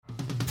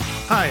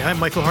Hi, I'm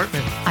Michael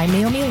Hartman. I'm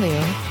Naomi Liu.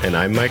 And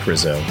I'm Mike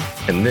Rizzo.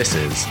 And this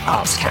is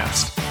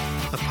OpsCast,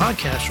 a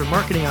podcast for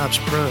marketing ops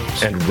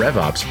pros and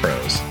RevOps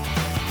pros.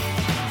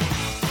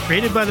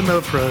 Created by the Mo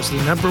Pros, the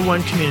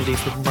 #1 community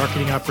for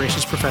marketing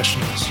operations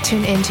professionals.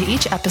 Tune into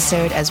each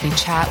episode as we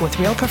chat with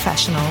real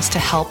professionals to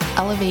help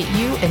elevate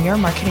you in your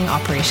marketing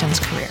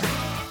operations career.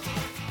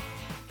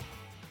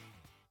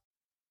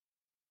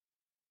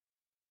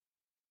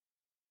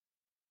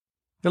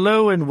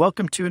 Hello and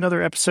welcome to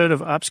another episode of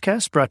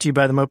OpsCast, brought to you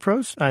by the Mo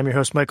Pros. I'm your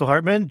host, Michael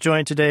Hartman,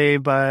 joined today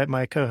by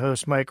my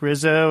co-host, Mike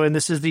Rizzo, and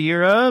this is the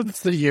year of...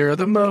 It's the year of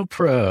the Mo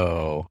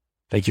Pro.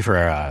 Thank you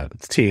for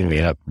teeing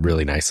me up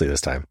really nicely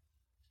this time.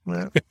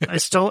 Well, I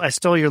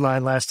stole your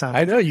line last time.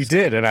 I know you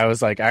did, and I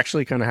was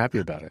actually kind of happy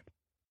about it.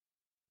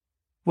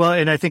 Well,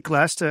 and I think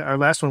our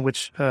last one,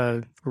 which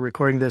we're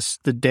recording this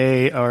the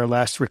day our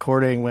last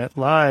recording went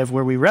live,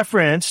 where we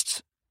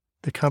referenced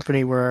the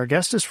company where our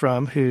guest is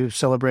from, who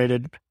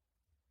celebrated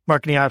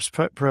Marketing Ops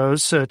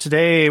Pros. So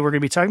today we're going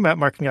to be talking about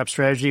marketing ops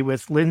strategy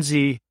with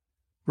Lindsay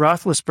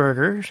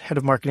Roethlisberger, head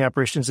of marketing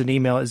operations and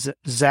email at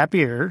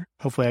Zapier.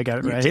 Hopefully I got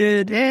it right.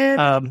 You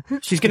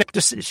did. She's going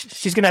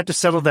to have to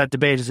settle that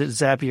debate. Is it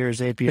Zapier or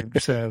Zapier?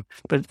 So,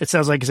 but it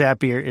sounds like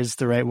Zapier is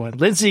the right one.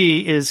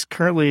 Lindsay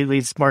currently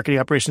leads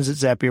marketing operations at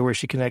Zapier, where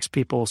she connects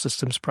people,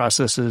 systems,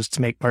 processes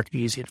to make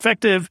marketing easy and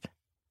effective.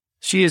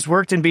 She has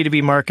worked in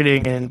B2B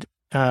marketing and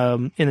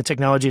in the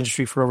technology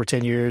industry for over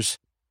 10 years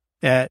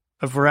at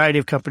a variety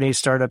of companies,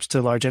 startups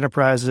to large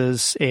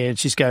enterprises, and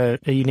she's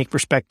got a unique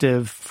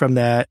perspective from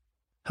that.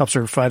 Helps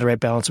her find the right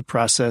balance of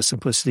process,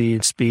 simplicity,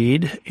 and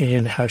speed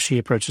in how she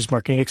approaches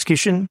marketing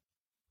execution.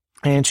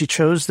 And she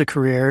chose the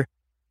career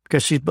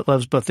because she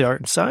loves both the art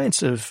and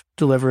science of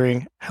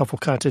delivering helpful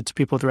content to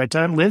people at the right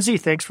time. Lindsay,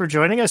 thanks for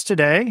joining us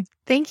today.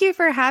 Thank you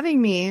for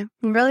having me.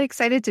 I'm really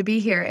excited to be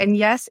here. And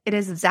yes, it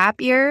is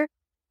Zapier,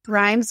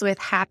 rhymes with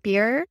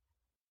happier.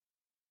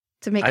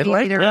 To make it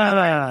easy to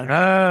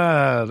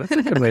remember. That's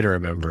a good way to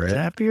remember it.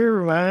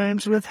 Zapier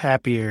rhymes with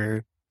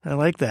happier. I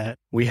like that.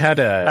 We had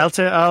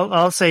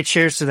I'll say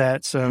cheers to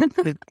that. So,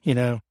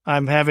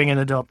 I'm having an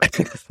adult.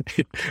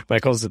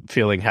 Michael's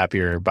feeling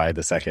happier by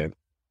the second.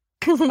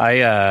 We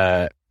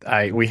had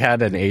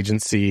an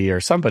agency or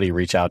somebody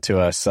reach out to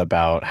us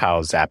about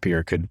how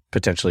Zapier could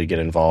potentially get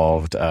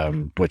involved,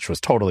 which was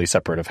totally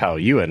separate of how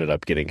you ended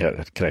up getting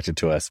connected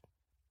to us.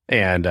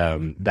 And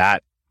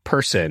that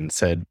person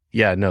said,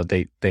 yeah, no,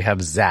 they have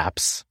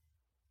Zaps.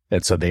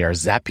 And so they are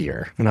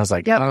Zapier. And I was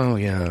like, yep. Oh,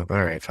 yeah.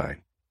 All right,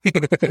 fine.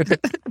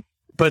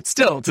 But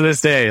still, to this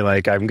day,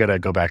 I'm going to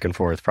go back and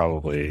forth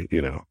probably,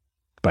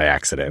 by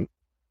accident.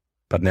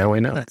 But now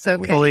I know. That's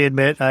okay. Fully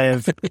admit I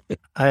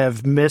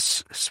have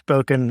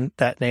misspoken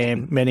that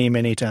name many,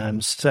 many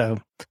times. So,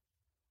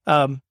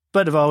 but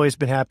I've always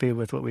been happy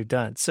with what we've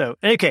done. So,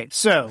 okay.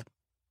 So,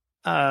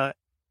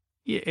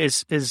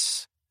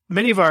 is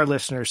many of our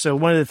listeners. So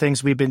one of the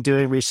things we've been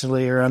doing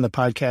recently or on the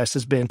podcast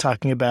has been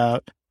talking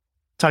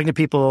to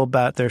people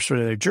about their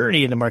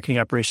journey into marketing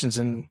operations.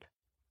 And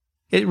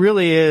it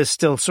really is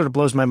still sort of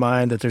blows my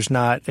mind that there's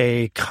not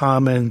a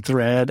common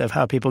thread of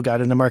how people got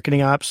into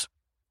marketing ops.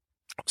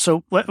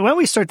 So why don't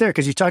we start there?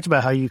 Because you talked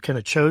about how you kind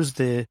of chose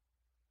the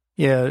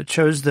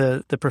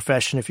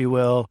profession, if you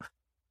will.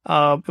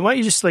 Why don't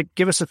you just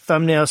give us a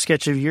thumbnail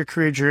sketch of your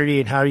career journey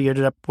and how you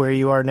ended up where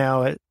you are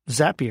now at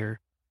Zapier?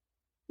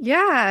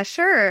 Yeah,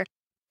 sure.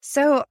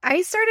 So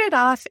I started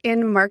off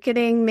in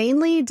marketing,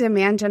 mainly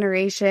demand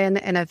generation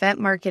and event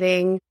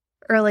marketing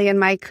early in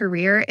my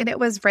career. And it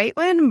was right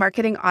when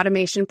marketing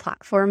automation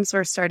platforms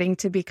were starting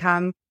to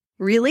become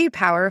really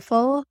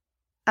powerful.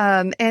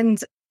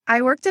 And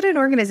I worked at an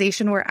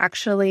organization where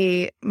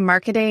actually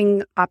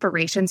marketing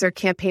operations or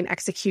campaign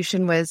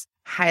execution was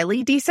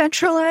highly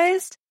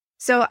decentralized.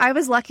 So I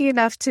was lucky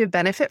enough to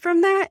benefit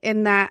from that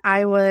in that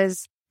I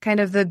was kind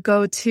of the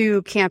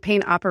go-to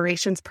campaign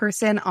operations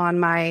person on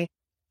my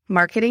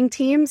marketing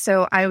team.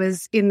 So I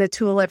was in the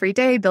tool every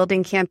day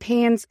building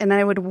campaigns, and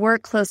I would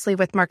work closely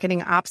with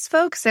marketing ops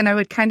folks, and I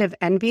would kind of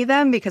envy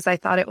them because I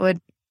thought it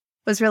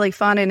was really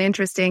fun and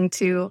interesting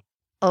to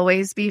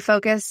always be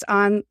focused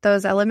on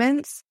those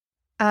elements.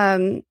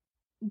 Then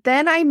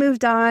I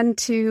moved on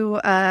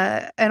to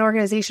an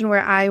organization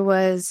where I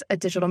was a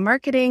digital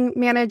marketing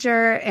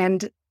manager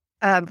and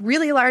a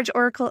really large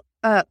Oracle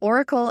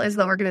is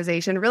the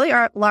organization, really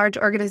large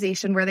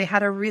organization where they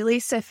had a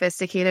really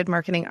sophisticated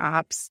marketing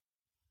ops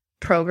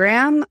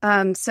program.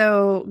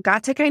 So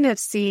got to kind of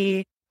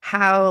see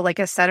how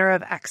a center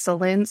of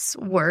excellence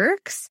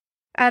works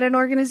at an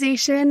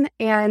organization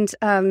and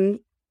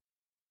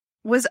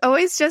was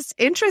always just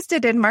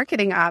interested in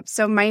marketing ops.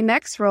 So my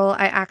next role,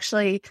 I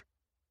actually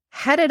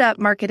headed up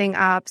marketing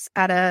ops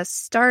at a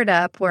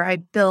startup where I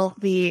built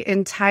the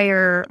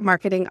entire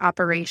marketing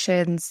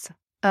operations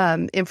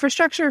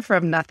infrastructure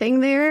from nothing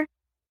there.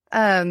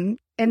 And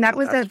that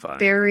was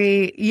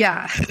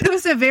it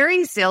was a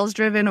very sales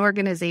driven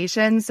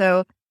organization.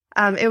 So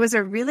it was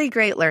a really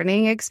great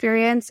learning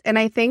experience. And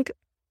I think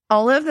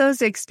all of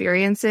those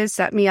experiences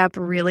set me up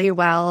really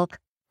well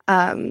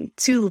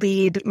to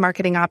lead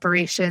marketing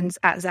operations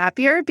at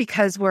Zapier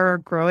because we're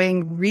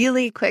growing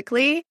really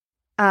quickly.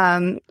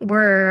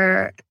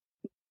 We're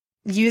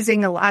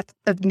using a lot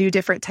of new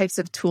different types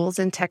of tools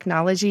and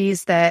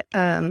technologies that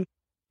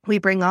we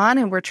bring on,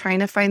 and we're trying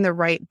to find the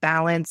right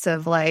balance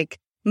of like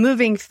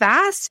moving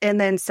fast and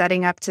then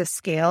setting up to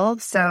scale.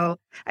 So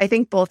I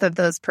think both of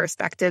those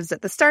perspectives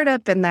at the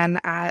startup and then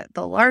at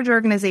the large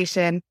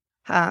organization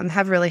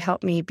have really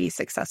helped me be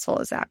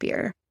successful at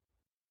Zapier.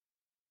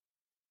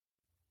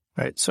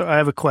 Right. So I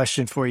have a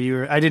question for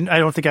you. I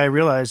don't think I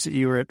realized that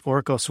you were at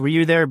Oracle. So were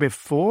you there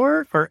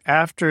before or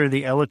after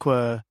the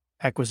Eloqua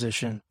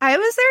acquisition? I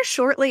was there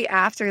shortly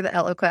after the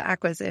Eloqua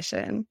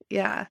acquisition.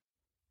 Yeah.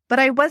 But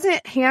I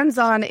wasn't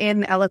hands-on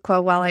in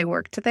Eloqua while I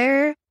worked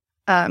there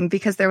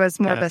because there was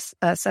more of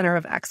a center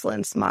of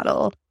excellence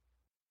model.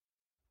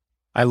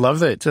 I love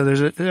that. So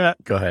there's a...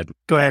 Go ahead.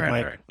 Go ahead,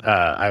 Mike.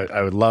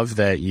 I would love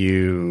that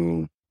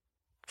you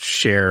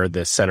share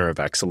this center of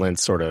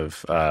excellence sort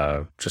of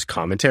just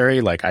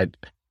commentary. Like,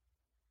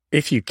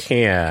 if you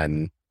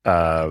can,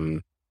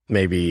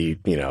 maybe,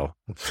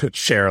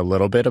 share a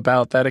little bit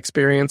about that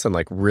experience and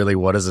like really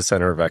what does a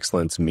center of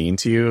excellence mean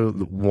to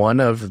you? One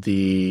of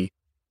the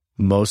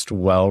most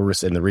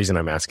and the reason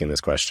I'm asking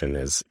this question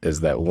is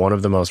that one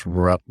of the most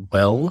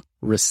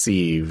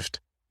well-received,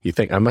 you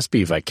think I must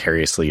be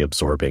vicariously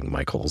absorbing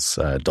Michael's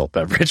adult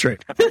beverage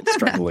right now. I'm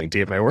struggling to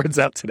get my words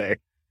out today.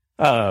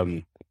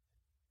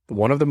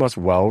 One of the most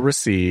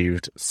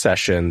well-received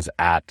sessions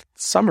at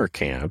summer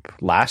camp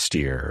last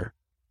year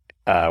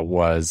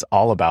was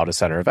all about a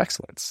center of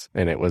excellence.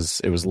 And it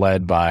was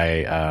led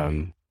by,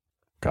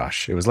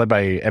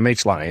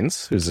 MH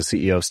Lyons, who's the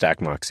CEO of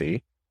Stack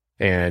Moxie.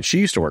 And she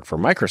used to work for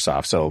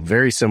Microsoft. So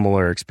very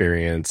similar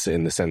experience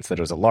in the sense that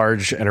it was a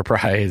large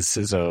enterprise.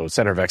 So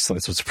center of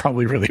excellence was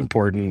probably really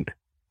important.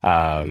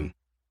 And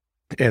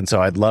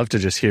so I'd love to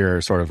just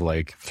hear sort of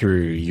like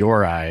through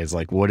your eyes,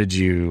 like what did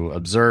you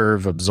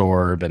observe,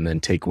 absorb, and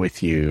then take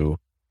with you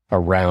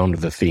around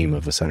the theme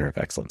of the center of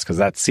excellence? Because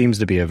that seems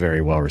to be a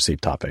very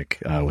well-received topic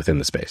within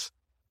the space.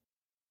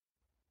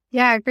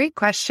 Yeah, great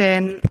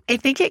question. I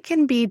think it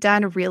can be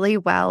done really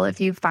well if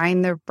you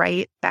find the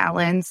right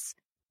balance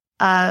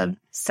of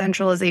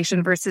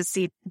centralization versus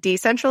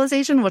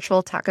decentralization, which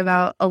we'll talk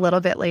about a little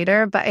bit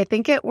later. But I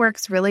think it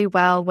works really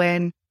well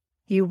when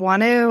you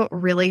want to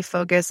really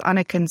focus on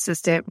a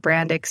consistent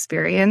brand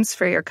experience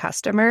for your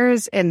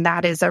customers, and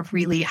that is a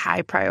really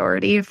high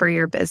priority for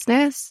your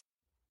business.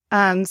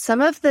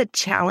 Some of the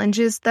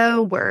challenges,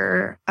 though,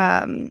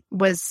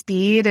 was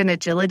speed and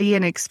agility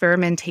and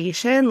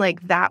experimentation.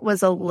 Like that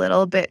was a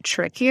little bit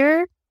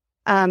trickier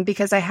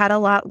because I had a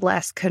lot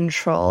less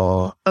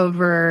control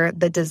over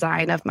the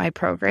design of my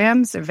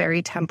programs. They're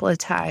very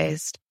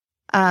templatized.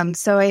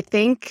 So I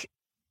think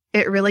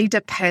it really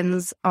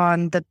depends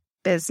on the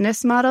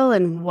business model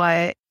and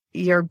what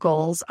your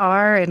goals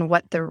are and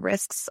what the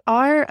risks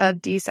are of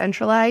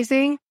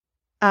decentralizing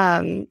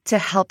to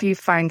help you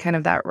find kind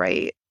of that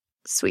right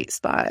sweet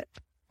spot.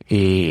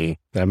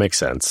 That makes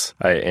sense.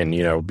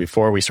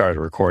 Before we started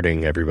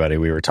recording, everybody,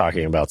 we were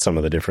talking about some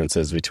of the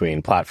differences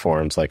between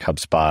platforms like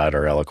HubSpot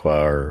or Eloqua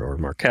or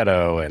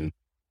Marketo. And,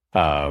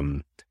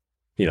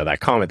 that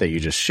comment that you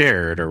just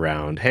shared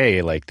around,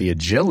 hey, like the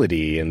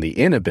agility and the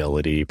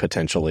inability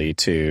potentially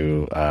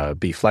to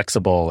be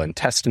flexible and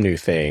test new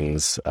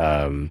things,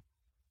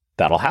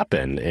 that'll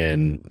happen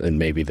in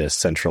maybe this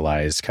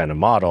centralized kind of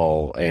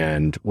model.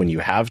 And when you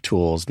have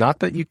tools, not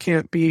that you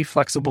can't be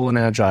flexible and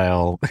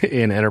agile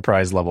in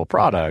enterprise level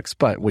products,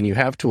 but when you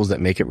have tools that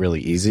make it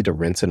really easy to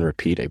rinse and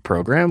repeat a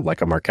program,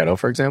 like a Marketo,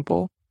 for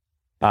example,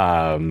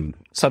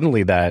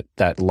 suddenly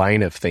that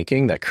line of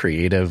thinking, that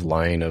creative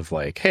line of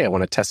like, hey, I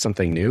want to test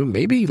something new,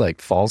 maybe like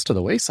falls to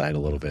the wayside a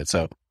little bit.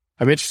 So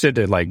I'm interested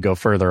to like go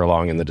further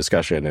along in the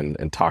discussion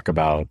and talk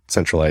about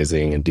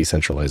centralizing and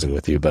decentralizing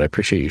with you, but I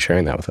appreciate you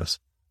sharing that with us.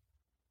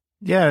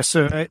 Yeah,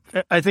 so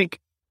I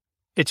think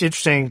it's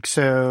interesting.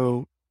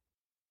 So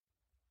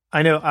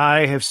I know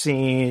I have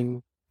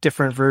seen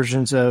different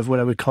versions of what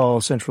I would call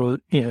central,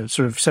 sort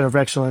of center of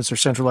excellence or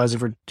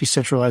centralizing or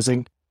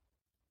decentralizing.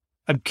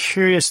 I'm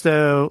curious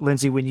though,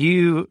 Lindsay, when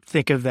you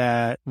think of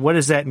that, what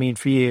does that mean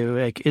for you?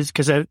 Like,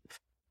 because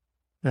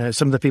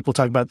some of the people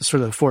talk about the sort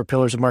of the 4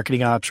 pillars of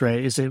marketing ops,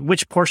 right?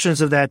 Which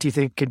portions of that do you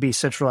think could be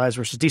centralized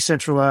versus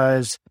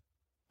decentralized?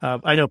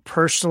 I know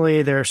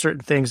personally there are certain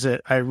things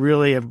that I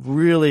really am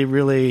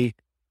really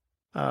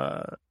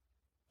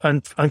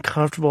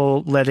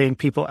uncomfortable letting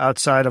people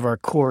outside of our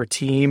core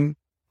team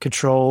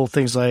control,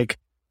 things like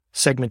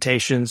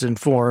segmentations and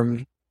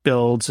form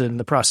builds and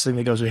the processing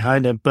that goes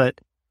behind them. But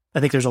I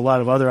think there's a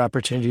lot of other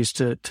opportunities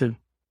to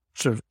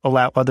sort of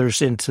allow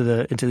others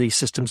into these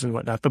systems and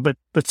whatnot. But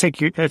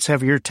let's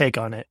have your take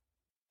on it.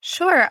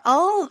 Sure.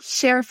 I'll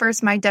share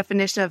first my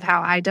definition of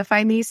how I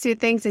define these two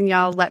things, and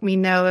y'all let me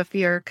know if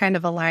you're kind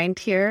of aligned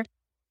here.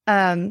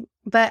 But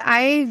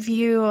I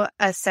view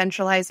a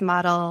centralized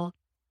model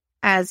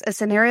as a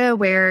scenario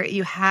where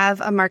you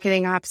have a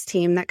marketing ops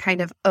team that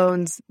kind of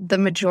owns the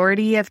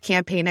majority of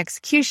campaign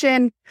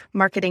execution,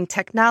 marketing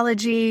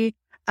technology,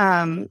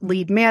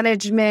 lead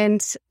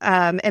management,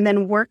 and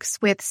then works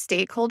with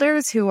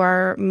stakeholders who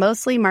are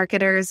mostly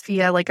marketers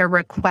via like a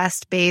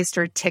request-based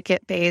or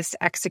ticket-based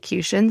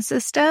execution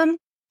system.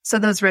 So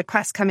those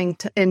requests coming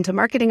into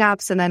marketing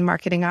ops, and then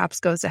marketing ops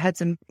goes ahead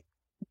and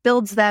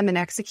builds them and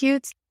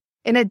executes.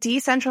 In a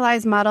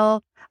decentralized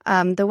model,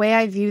 the way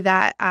I view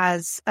that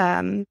as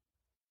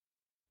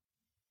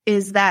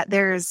is that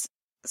there's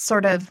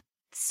sort of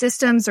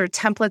systems or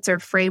templates or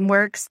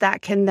frameworks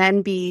that can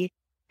then be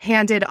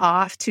handed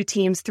off to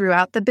teams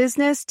throughout the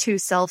business to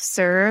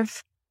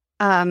self-serve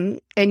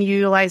and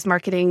utilize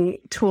marketing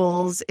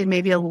tools in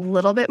maybe a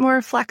little bit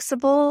more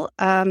flexible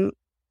of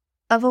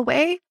a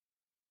way.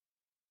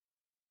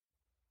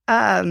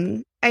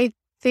 I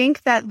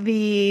think that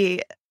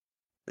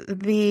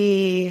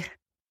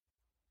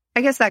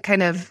I guess that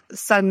kind of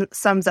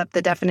sums up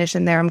the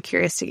definition there. I'm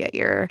curious to get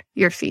your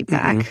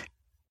feedback.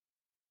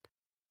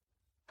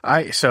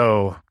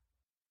 So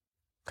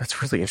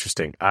that's really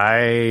interesting.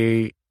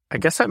 I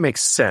guess that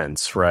makes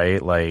sense,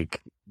 right?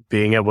 Like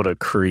being able to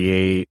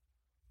create,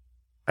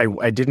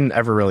 I didn't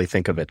ever really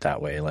think of it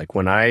that way. Like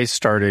when I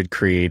started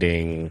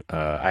creating,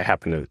 I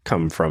happen to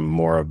come from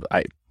more of,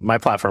 my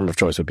platform of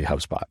choice would be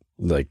HubSpot.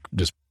 Like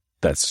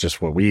that's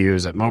just what we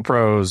use at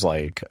MoPros.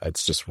 Like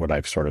it's just what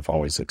I've sort of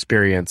always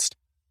experienced.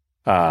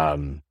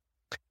 And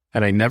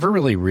I never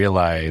really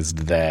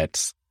realized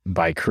that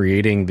by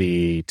creating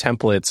the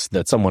templates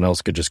that someone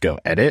else could just go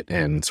edit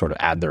and sort of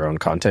add their own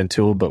content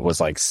tool, but was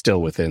like still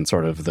within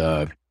sort of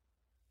the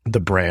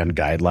brand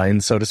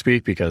guidelines, so to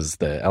speak, because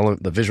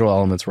the visual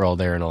elements were all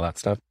there and all that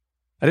stuff.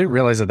 I didn't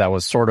realize that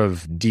was sort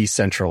of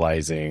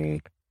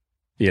decentralizing,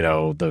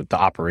 the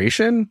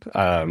operation.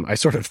 I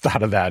sort of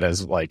thought of that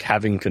as like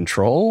having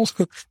control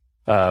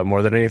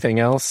more than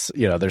anything else.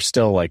 There's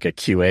still like a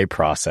QA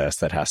process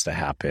that has to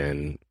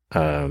happen.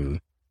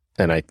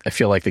 And I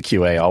feel like the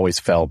QA always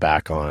fell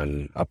back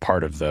on a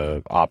part of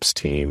the ops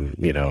team,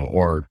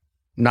 or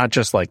not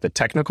just like the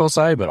technical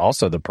side, but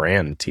also the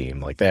brand team.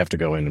 Like they have to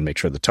go in and make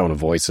sure the tone of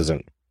voice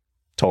isn't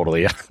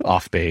totally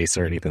off base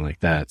or anything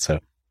like that. So,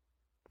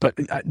 but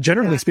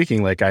generally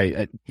speaking, like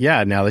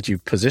now that you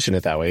position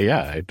it that way,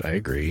 I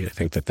agree. I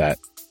think that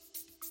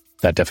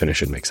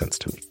definition makes sense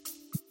to me.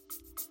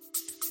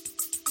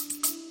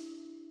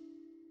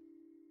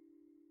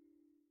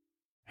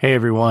 Hey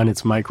everyone,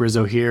 it's Mike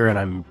Rizzo here, and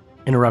I'm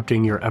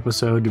interrupting your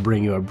episode to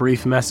bring you a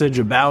brief message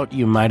about,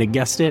 you might have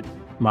guessed it,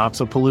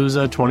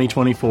 Mopsapalooza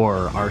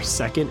 2024, our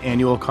second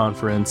annual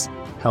conference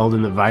held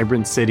in the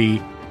vibrant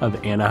city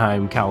of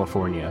Anaheim,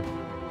 California.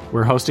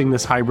 We're hosting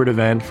this hybrid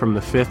event from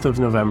the 5th of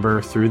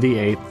November through the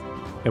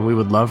 8th, and we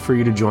would love for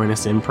you to join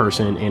us in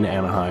person in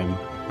Anaheim.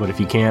 But if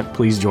you can't,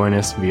 please join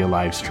us via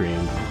live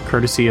stream,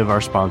 courtesy of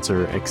our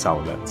sponsor,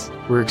 Accelevents.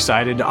 We're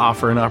excited to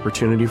offer an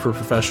opportunity for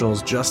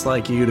professionals just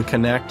like you to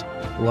connect,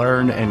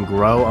 learn, and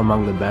grow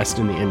among the best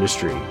in the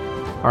industry.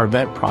 Our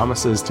event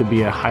promises to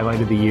be a highlight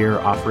of the year,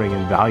 offering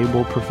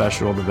invaluable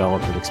professional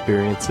development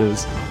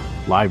experiences,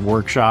 live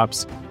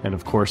workshops, and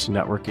of course,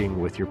 networking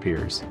with your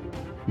peers.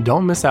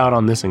 Don't miss out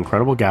on this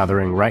incredible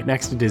gathering right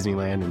next to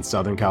Disneyland in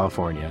Southern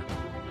California.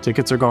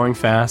 Tickets are going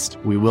fast.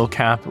 We will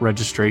cap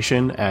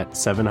registration at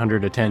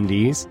 700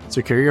 attendees.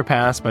 Secure your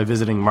pass by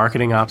visiting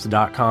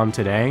marketingops.com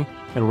today,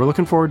 and we're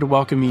looking forward to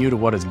welcoming you to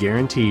what is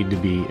guaranteed to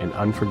be an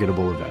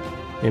unforgettable event.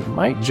 It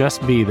might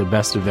just be the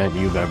best event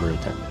you've ever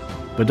attended.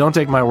 But don't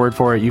take my word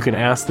for it. You can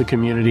ask the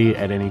community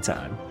at any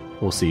time.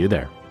 We'll see you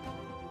there.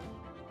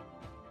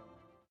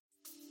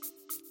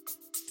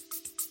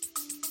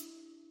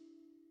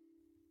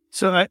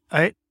 So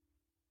I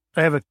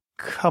have a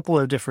couple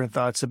of different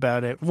thoughts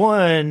about it.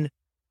 One,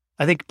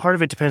 I think part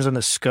of it depends on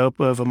the scope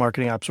of a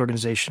marketing ops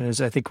organization.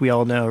 As I think we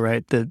all know,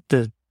 right?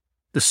 The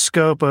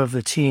scope of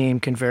the team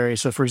can vary.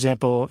 So, for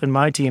example, in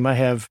my team, I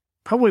have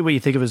probably what you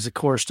think of as the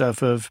core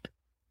stuff of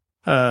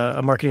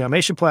a marketing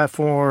automation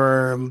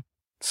platform,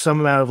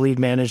 some amount of lead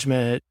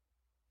management,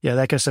 that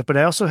kind of stuff. But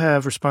I also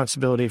have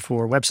responsibility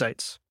for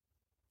websites.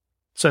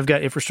 So I've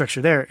got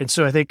infrastructure there. And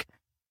so I think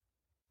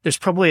there's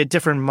probably a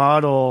different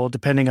model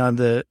depending on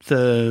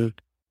am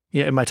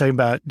I talking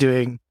about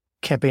doing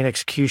campaign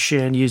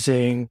execution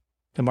using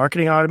the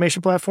marketing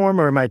automation platform,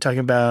 or am I talking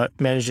about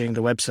managing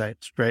the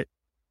websites, right?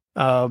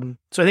 So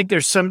I think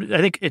there's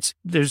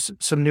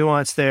some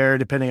nuance there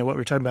depending on what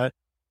we're talking about.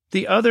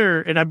 The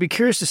other, and I'd be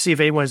curious to see if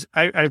anyone's,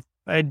 I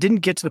didn't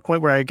get to the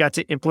point where I got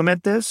to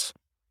implement this,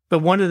 but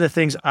one of the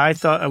things I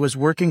thought I was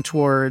working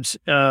towards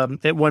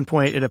at one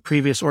point at a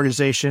previous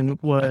organization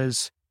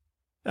was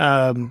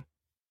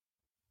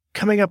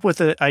coming up with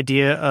an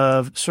idea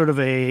of sort of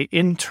a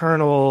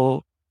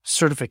internal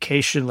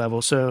certification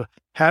level. So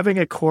having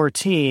a core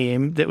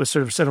team that was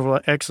sort of center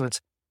of excellence,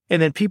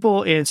 and then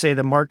people in, say,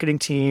 the marketing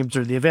teams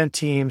or the event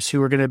teams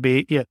who are going to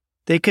be,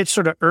 they could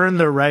sort of earn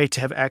the right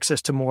to have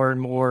access to more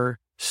and more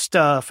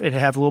stuff and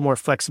have a little more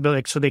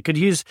flexibility. So they could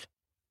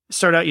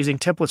start out using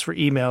templates for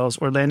emails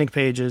or landing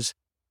pages,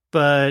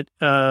 but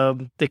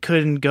they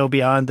couldn't go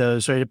beyond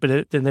those, right?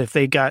 But then if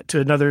they got to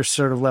another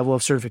sort of level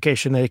of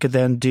certification, they could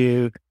then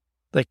do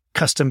like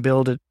custom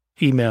build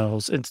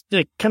emails and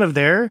kind of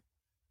there.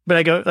 But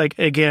I go like,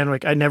 again,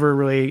 like I never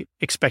really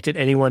expected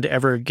anyone to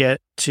ever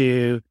get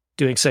to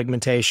doing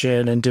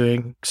segmentation and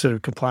doing sort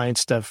of compliance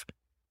stuff.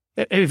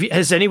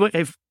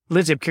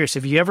 Lindsay, I'm curious,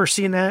 have you ever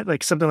seen that,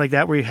 like something like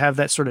that, where you have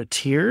that sort of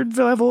tiered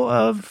level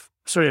of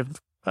sort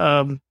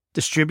of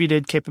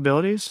distributed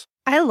capabilities?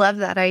 I love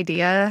that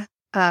idea.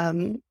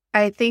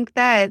 I think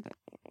that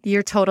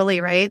you're totally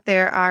right.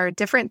 There are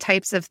different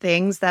types of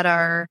things that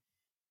are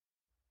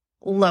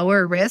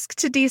lower risk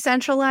to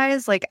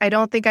decentralize. Like, I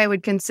don't think I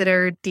would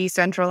consider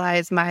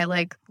decentralize my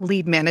like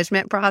lead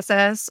management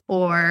process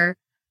or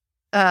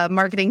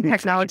marketing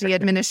technology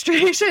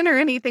administration or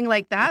anything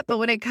like that. But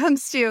when it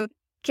comes to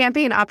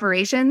campaign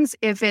operations,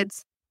 if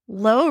it's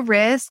low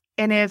risk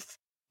and if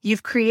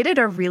you've created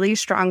a really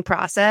strong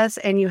process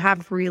and you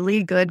have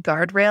really good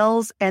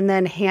guardrails, and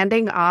then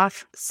handing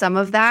off some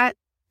of that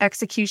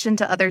execution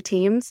to other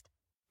teams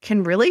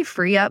can really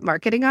free up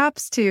marketing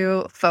ops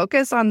to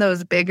focus on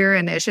those bigger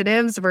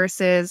initiatives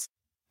versus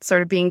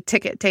sort of being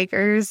ticket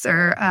takers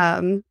or,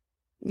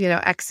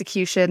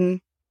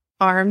 execution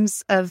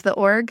arms of the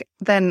org,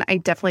 then I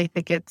definitely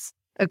think it's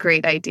a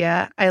great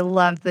idea. I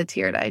love the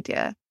tiered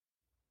idea.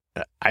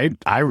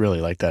 I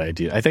really like that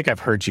idea. I think I've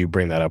heard you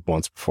bring that up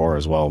once before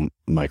as well,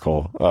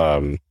 Michael.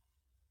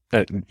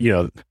 It's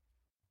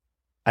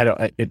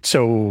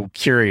so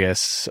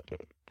curious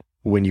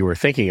when you were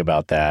thinking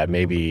about that,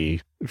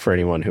 maybe for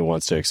anyone who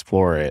wants to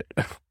explore it,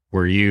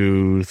 were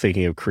you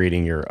thinking of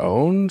creating your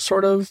own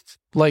sort of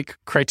like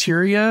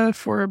criteria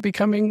for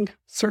becoming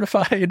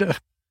certified?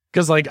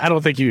 Because like, I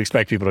don't think you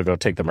expect people to go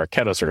take the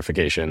Marketo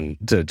certification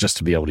just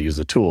to be able to use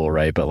the tool,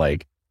 right? But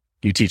like,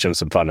 you teach them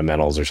some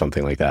fundamentals or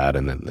something like that,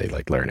 and then they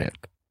like learn it.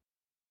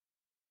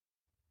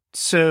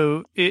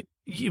 So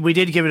we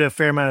did give it a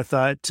fair amount of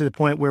thought to the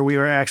point where we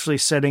were actually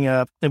setting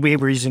up, and we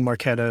were using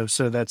Marketo,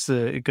 so that's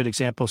a good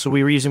example. So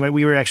we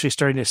were actually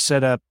starting to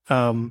set up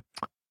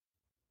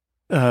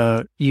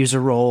user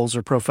roles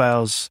or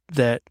profiles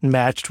that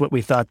matched what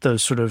we thought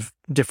those sort of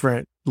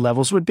different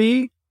levels would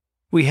be.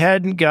 We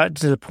hadn't gotten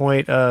to the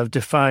point of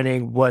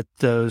defining what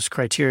those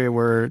criteria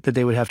were that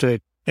they would have to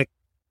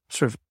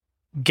sort of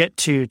get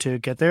to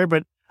get there.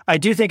 But I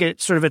do think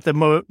it's sort of at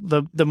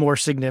the more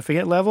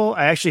significant level.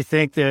 I actually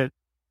think that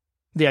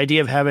the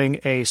idea of having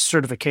a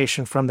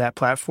certification from that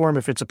platform,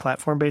 if it's a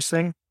platform-based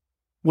thing,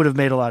 would have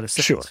made a lot of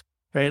sense. Sure.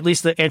 Right? At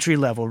least the entry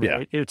level,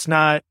 right? Yeah. It's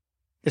not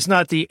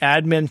the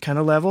admin kind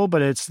of level,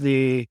 but it's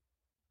if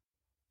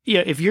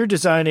you're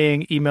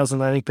designing emails and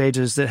landing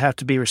pages that have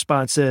to be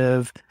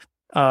responsive,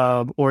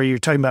 or you're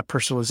talking about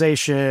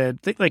personalization,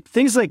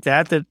 things like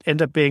that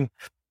end up being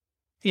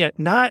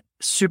not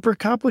super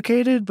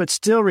complicated, but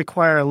still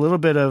require a little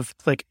bit of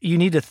like, you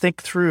need to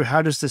think through,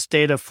 how does this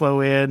data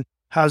flow in?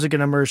 How's it going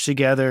to merge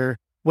together?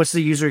 What's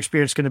the user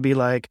experience going to be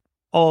like?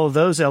 All of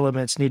those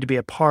elements need to be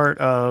a part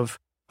of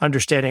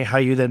understanding how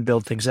you then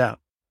build things out.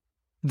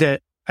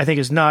 That I think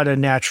is not a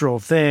natural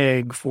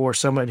thing for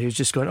someone who's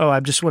just going, I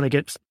just want to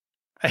get,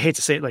 I hate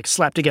to say it, like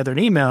slap together an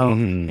email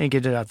and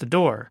get it out the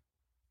door.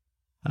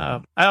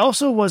 I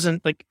also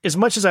wasn't like, as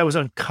much as I was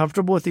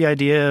uncomfortable with the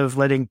idea of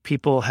letting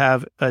people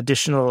have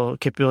additional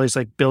capabilities,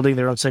 like building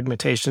their own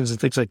segmentations and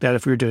things like that,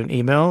 if we were doing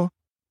email,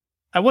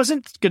 I was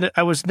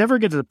never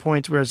getting to the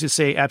point where I was going to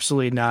say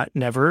absolutely not,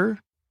 never.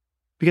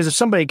 Because if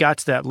somebody got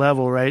to that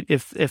level, right,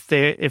 if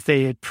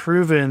they had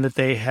proven that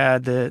they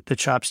had the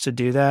chops to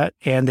do that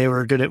and they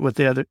were good at what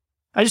the other,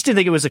 I just didn't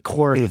think it was a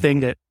core thing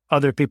that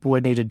other people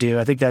would need to do.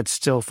 I think that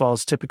still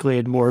falls typically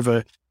in more of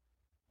a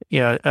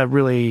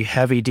really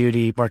heavy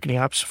duty marketing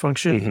ops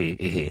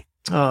function.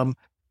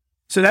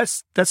 So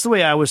that's the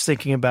way I was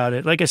thinking about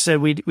it. Like I said,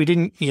 we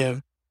didn't,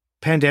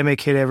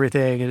 pandemic hit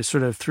everything and it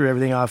sort of threw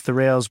everything off the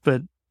rails,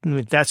 but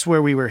that's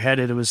where we were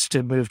headed. It was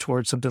to move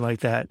towards something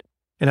like that.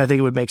 And I think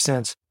it would make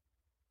sense.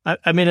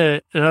 I'm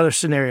in another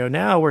scenario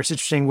now where it's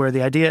interesting, where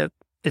the idea,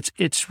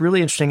 it's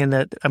really interesting in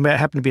that I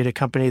happen to be at a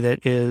company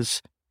that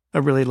is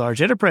a really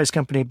large enterprise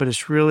company, but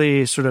it's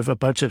really sort of a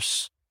bunch of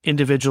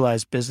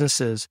individualized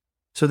businesses.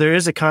 So there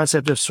is a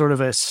concept of sort of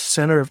a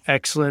center of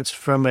excellence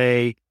from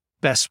a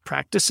best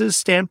practices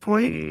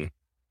standpoint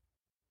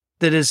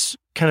that is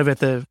kind of at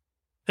the,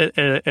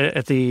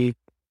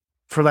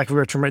 for lack of a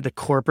better term, right, the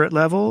corporate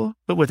level,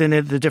 but within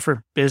the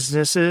different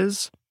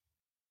businesses,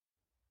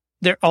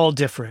 they're all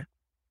different,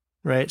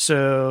 right?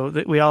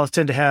 So we all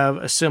tend to have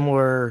a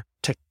similar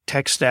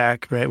tech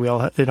stack, right? We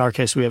all, in our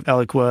case, we have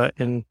Eloqua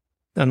and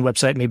on the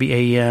website, maybe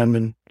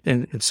AEM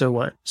and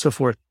so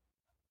forth.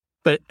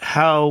 But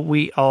how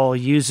we all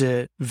use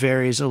it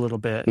varies a little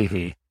bit.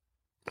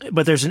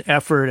 But there's an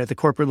effort at the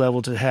corporate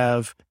level to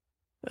have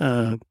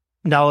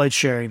knowledge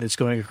sharing that's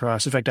going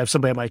across. In fact, I have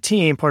somebody on my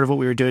team. Part of what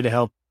we were doing to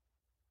help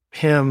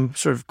him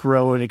sort of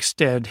grow and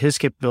extend his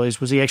capabilities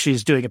was he actually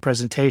is doing a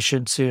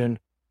presentation soon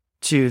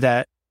to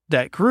that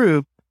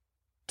group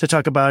to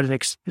talk about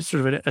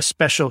a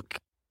special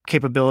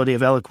capability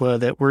of Eloqua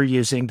that we're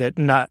using that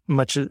not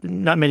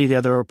many of the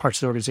other parts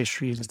of the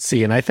organization are using.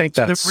 See, and I think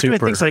that's super,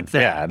 things like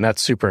that. Yeah, and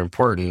that's super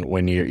important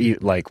when you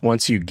like,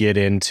 once you get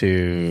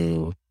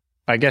into,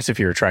 I guess if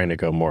you're trying to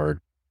go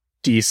more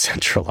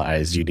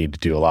decentralized, you need to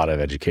do a lot of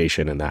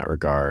education in that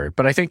regard.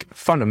 But I think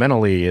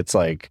fundamentally, it's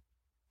like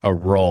a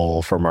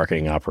role for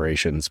marketing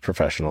operations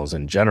professionals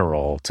in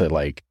general to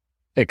like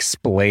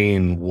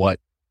explain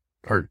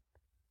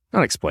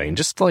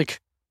just like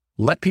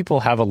let people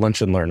have a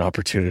lunch and learn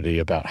opportunity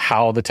about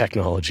how the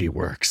technology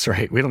works,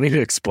 right? We don't need to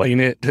explain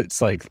it.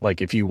 It's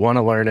like if you want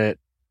to learn it,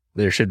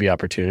 there should be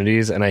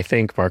opportunities. And I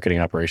think marketing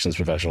operations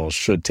professionals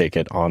should take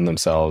it on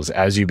themselves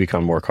as you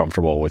become more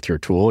comfortable with your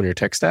tool and your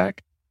tech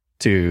stack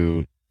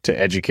to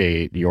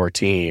educate your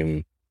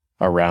team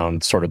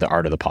around sort of the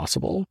art of the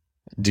possible.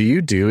 Do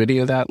you do any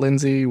of that,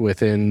 Lindsay,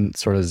 within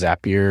sort of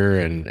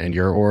Zapier and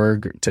your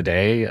org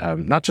today?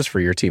 Not just for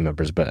your team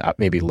members, but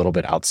maybe a little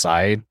bit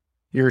outside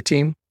your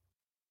team?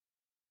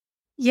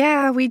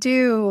 Yeah, we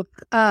do.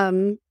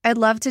 I'd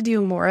love to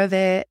do more of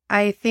it.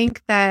 I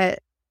think that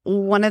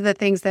one of the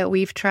things that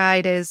we've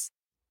tried is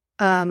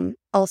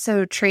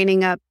also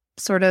training up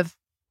sort of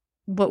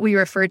what we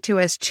refer to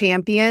as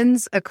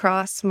champions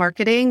across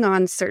marketing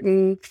on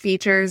certain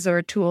features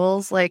or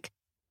tools. Like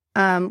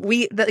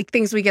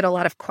things we get a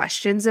lot of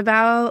questions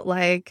about,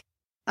 like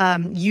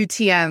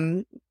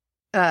UTM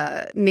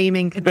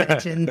naming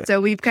convention.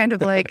 So we've kind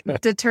of like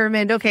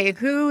determined, okay,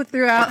 who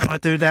throughout I'll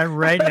do that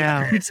right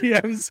now.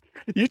 UTMs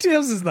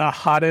is the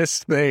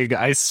hottest thing,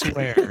 I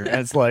swear.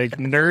 As like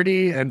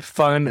nerdy and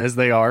fun as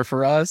they are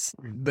for us,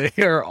 they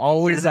are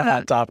always a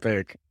hot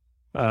topic.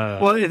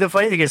 Well, the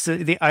funny thing is,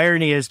 the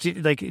irony is,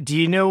 do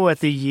you know what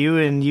the U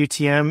in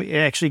UTM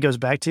actually goes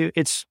back to?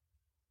 It's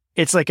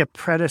like a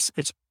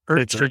it's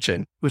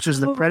Urchin, which was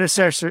the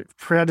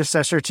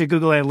predecessor to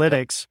Google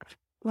Analytics.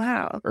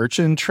 Wow.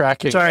 Urchin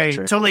tracking. Sorry,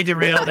 metric. totally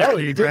derailed.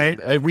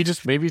 Right? We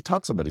just maybe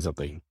taught somebody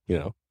something, you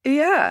know?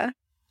 Yeah.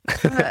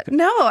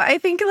 No, I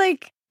think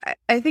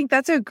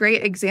that's a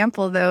great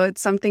example, though.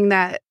 It's something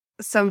that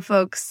some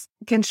folks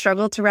can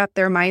struggle to wrap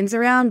their minds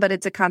around, but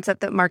it's a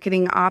concept that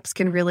marketing ops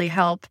can really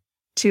help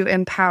to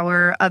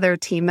empower other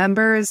team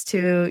members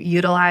to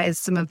utilize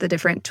some of the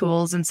different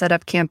tools and set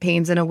up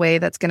campaigns in a way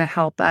that's going to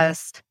help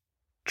us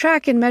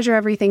track and measure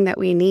everything that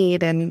we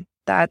need. And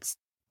that's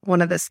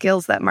one of the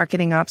skills that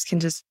marketing ops can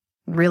just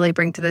really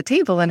bring to the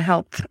table and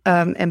help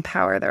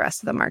empower the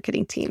rest of the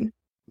marketing team.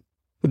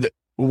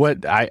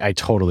 What I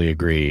totally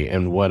agree.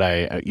 And what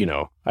I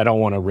don't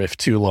want to riff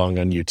too long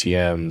on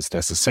UTMs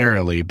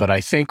necessarily, but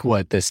I think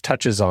what this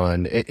touches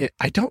on,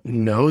 I don't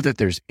know that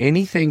there's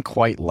anything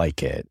quite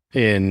like it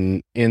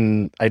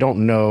I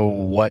don't know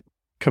what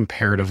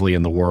comparatively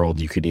in the world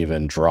you could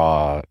even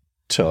draw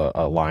to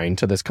align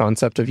to this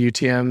concept of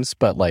UTMs.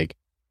 But like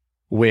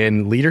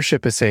when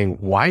leadership is saying,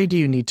 why do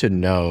you need to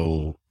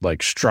know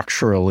like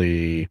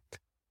structurally,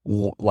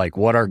 like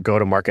what our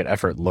go-to-market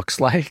effort looks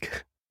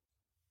like?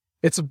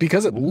 It's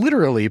because it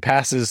literally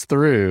passes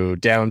through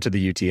down to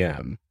the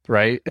UTM,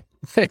 right?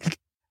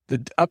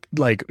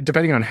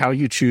 Depending on how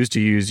you choose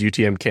to use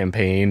UTM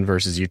campaign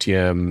versus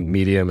UTM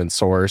medium and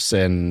source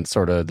and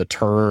sort of the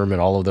term and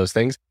all of those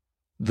things,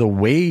 the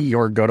way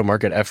your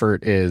go-to-market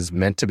effort is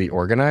meant to be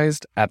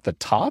organized at the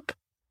top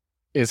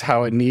is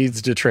how it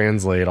needs to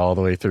translate all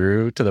the way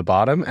through to the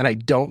bottom. And I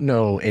don't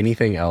know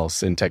anything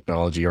else in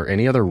technology or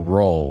any other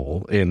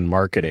role in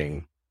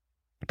marketing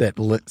that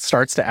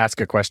starts to ask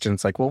a question.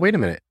 It's like, well, wait a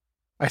minute.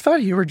 I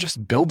thought you were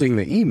just building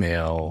the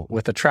email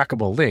with a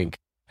trackable link.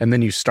 And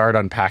then you start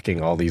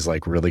unpacking all these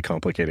like really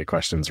complicated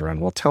questions around,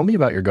 well, tell me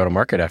about your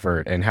go-to-market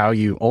effort and how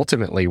you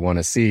ultimately want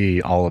to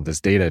see all of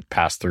this data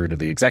pass through to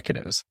the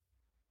executives.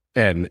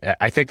 And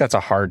I think that's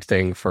a hard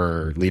thing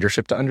for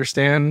leadership to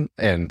understand.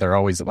 And they're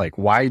always like,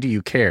 why do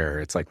you care?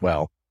 It's like,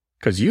 well,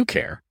 because you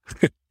care.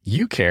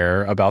 You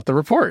care about the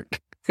report.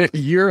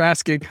 You're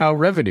asking how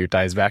revenue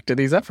ties back to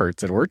these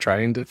efforts. And we're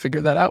trying to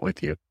figure that out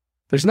with you.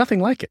 There's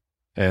nothing like it.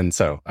 And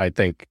so I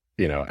think,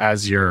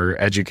 as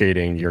you're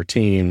educating your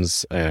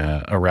teams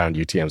around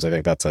UTMs, I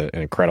think that's an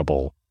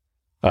incredible,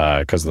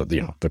 because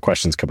the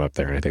questions come up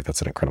there, and I think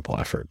that's an incredible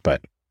effort.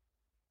 But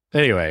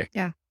anyway.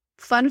 Yeah.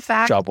 Fun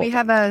fact, we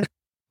have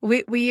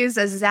we use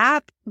a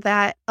Zap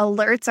that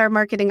alerts our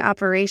marketing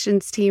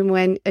operations team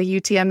when a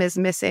UTM is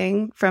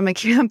missing from a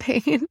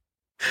campaign,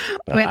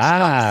 which helps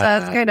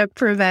us kind of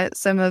prevent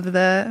some of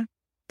the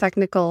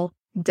technical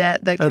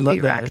debt that can be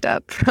racked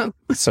up.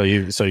 So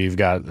you've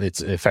got,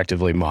 it's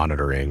effectively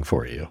monitoring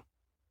for you.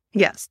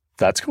 Yes.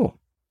 That's cool.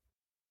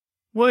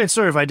 Well, it's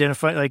sort of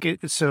identified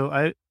so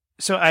I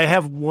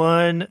have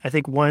one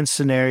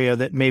scenario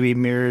that maybe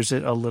mirrors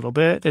it a little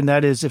bit. And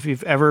that is if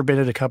you've ever been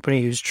at a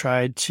company who's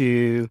tried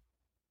to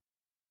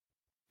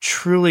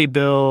truly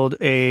build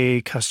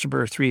a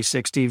customer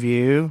 360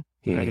 view.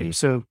 Mm-hmm. Right?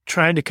 So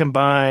trying to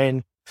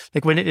combine,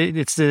 like when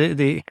it's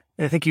the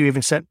I think you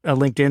even sent a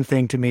LinkedIn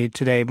thing to me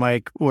today,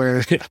 Mike,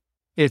 where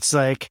it's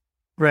like,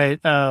 right,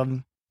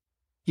 how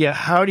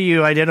do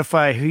you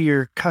identify who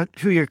your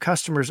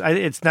customers?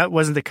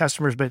 Wasn't the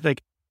customers, but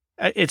like,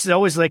 it's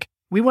always like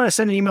we want to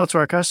send an email to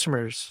our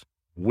customers.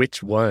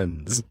 Which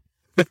ones?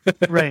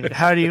 Right?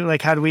 How do you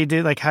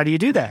do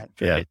that?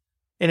 Yeah. Right?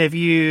 And if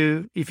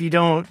you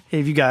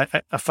got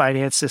a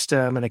finance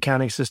system, an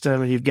accounting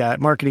system, and you've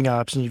got marketing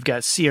ops, and you've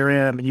got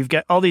CRM, and you've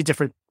got all these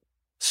different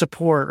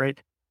support,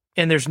 right?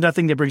 And there's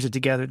nothing that brings it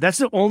together. That's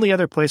the only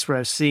other place where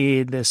I've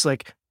seen this,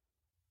 like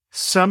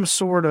some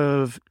sort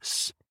of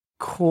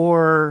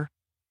core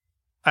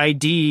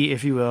ID,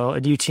 if you will,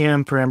 and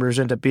UTM parameters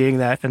end up being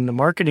that in the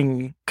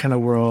marketing kind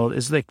of world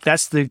is like,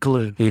 that's the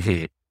glue,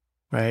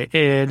 right?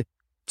 And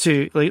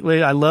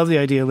I love the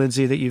idea,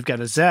 Lindsay, that you've got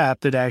a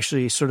Zap that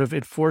actually sort of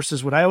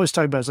enforces what I always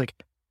talk about is like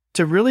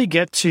to really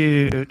get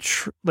to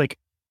like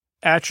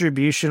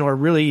attribution or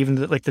really even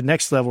the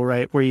next level,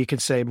 right? Where you can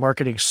say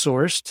marketing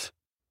sourced,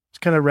 it's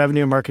kind of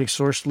revenue and marketing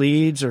sourced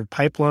leads or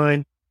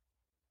pipeline.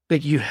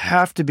 Like you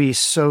have to be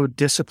so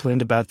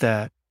disciplined about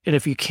that. And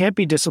if you can't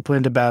be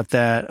disciplined about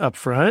that up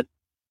front,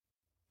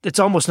 it's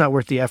almost not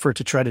worth the effort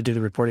to try to do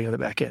the reporting on the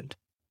back end.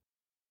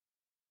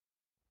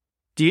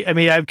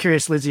 I'm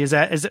curious, Lindsay, is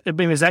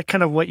that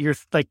kind of what you're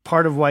like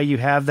part of why you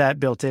have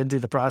that built into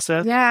the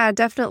process? Yeah,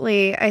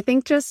 definitely. I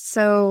think just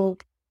so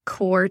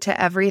core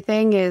to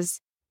everything is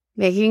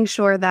making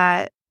sure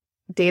that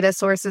data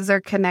sources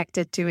are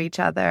connected to each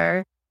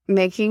other,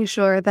 making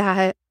sure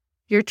that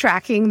you're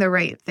tracking the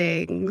right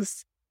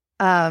things.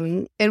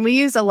 And we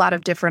use a lot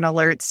of different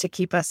alerts to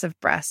keep us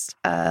abreast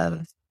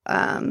of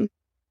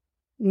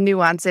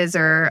nuances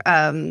or,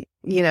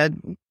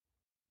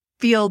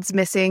 fields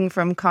missing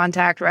from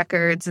contact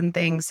records and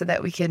things so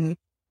that we can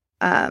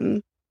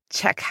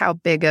check how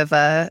big of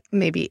a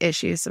maybe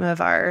issue some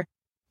of our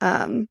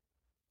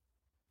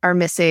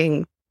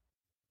missing.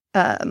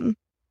 Sorry,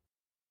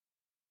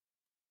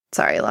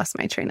 I lost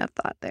my train of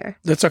thought there.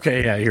 That's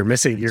okay. Yeah, your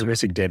missing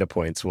data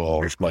points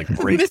will like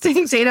break.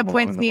 Missing data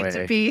points need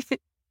to be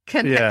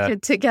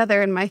connected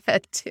together in my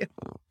head too.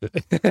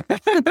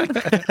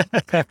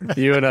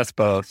 You and us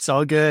both. It's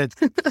all good.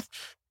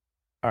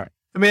 All right.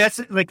 I mean,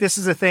 that's like, this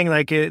is a thing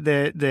like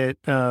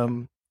that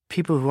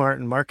people who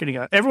aren't in marketing,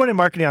 everyone in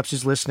marketing ops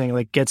who's listening,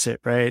 like gets it,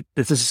 right?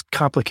 This is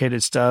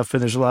complicated stuff.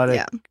 And there's a lot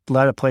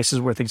of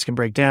places where things can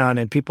break down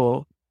and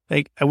people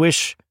like, I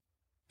wish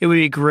it would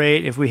be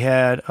great if we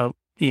had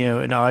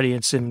an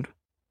audience and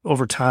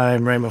over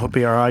time, right?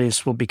 Hopefully our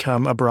audience will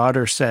become a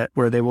broader set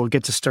where they will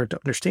get to start to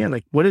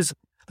understand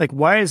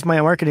why is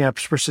my marketing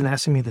ops person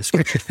asking me this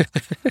question?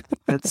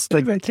 That's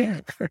like, they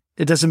can't.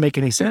 It doesn't make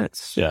any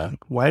sense. Yeah.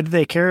 Why do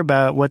they care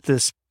about what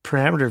this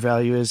parameter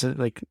value is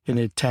like in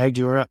a tagged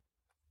URL?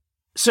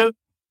 So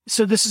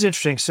this is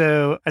interesting.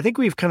 So I think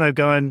we've kind of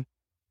gone,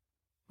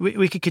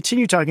 we could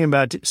continue talking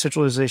about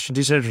centralization,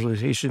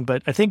 decentralization,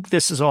 but I think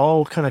this is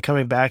all kind of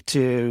coming back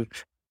to,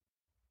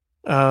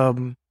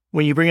 when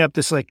you bring up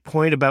this like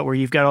point about where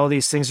you've got all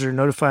these things that are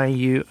notifying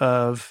you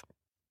of,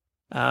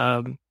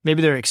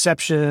 maybe there are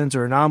exceptions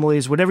or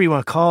anomalies, whatever you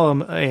want to call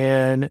them,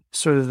 and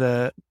sort of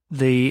the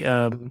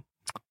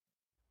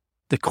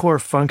core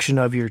function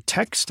of your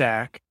tech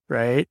stack,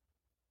 right?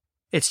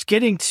 It's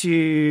getting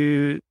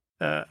to,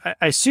 I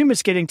assume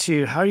it's getting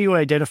to how do you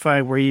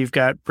identify where you've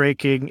got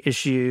breaking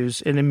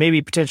issues and then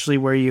maybe potentially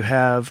where you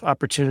have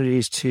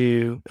opportunities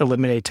to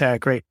eliminate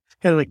tech, right?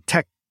 Kind of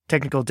like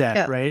technical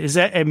debt, right? Is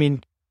that,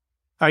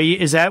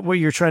 is that what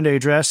you're trying to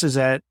address? Is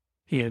that,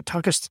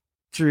 talk us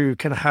through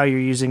kind of how you're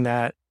using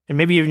that and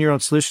maybe even your own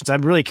solutions.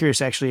 I'm really curious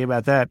actually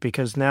about that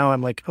because now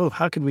I'm like, oh,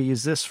 how can we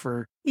use this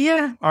for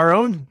our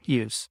own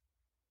use?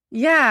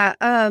 Yeah.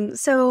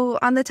 So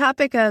on the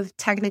topic of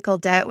technical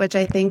debt, which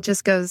I think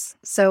just goes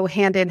so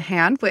hand in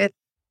hand with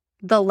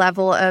the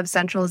level of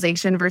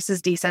centralization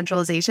versus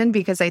decentralization,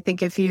 because I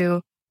think if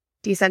you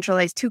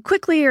decentralize too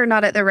quickly or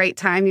not at the right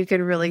time, you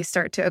can really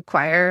start to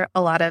acquire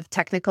a lot of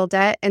technical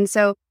debt. And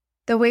so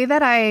the way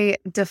that I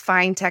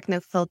define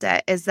technical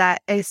debt is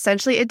that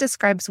essentially it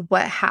describes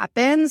what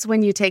happens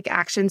when you take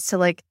actions to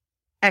like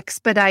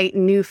expedite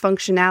new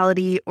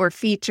functionality or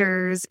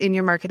features in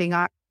your marketing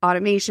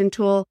automation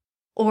tool,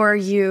 or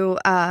you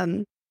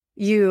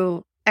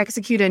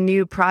execute a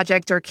new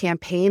project or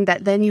campaign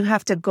that then you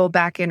have to go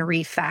back and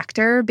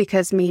refactor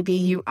because maybe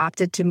you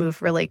opted to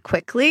move really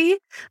quickly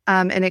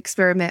and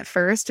experiment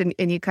first, and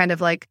you kind of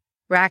like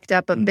racked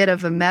up a bit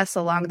of a mess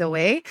along the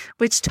way,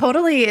 which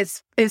totally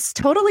is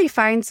totally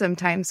fine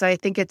sometimes. So I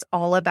think it's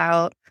all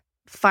about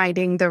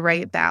finding the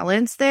right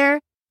balance there.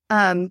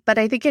 But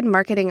I think in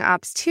marketing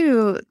ops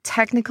too,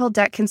 technical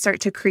debt can start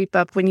to creep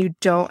up when you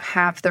don't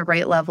have the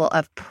right level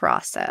of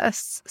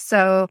process.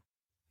 So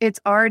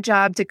it's our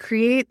job to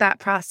create that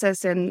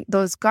process and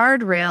those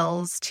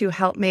guardrails to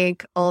help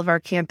make all of our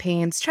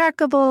campaigns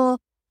trackable,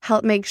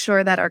 help make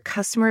sure that our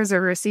customers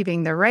are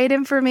receiving the right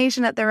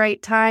information at the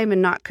right time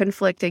and not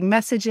conflicting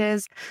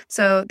messages.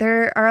 So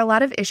there are a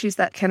lot of issues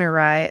that can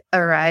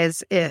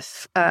arise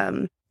if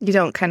you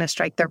don't kind of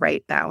strike the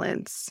right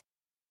balance.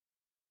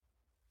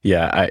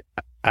 Yeah,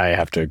 I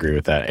have to agree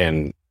with that.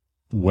 And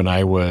when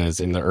I was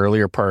in the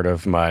earlier part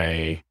of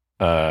my,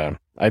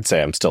 I'd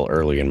say I'm still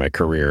early in my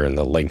career in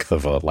the length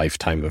of a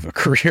lifetime of a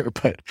career,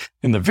 but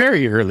in the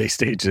very early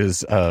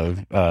stages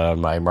of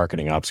my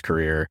marketing ops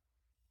career,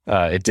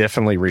 it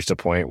definitely reached a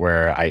point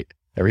where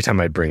every time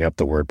I'd bring up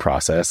the word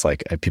process,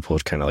 like people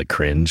would kind of like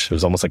cringe. It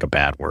was almost like a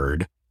bad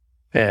word.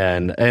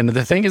 And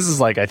the thing is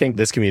like, I think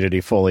this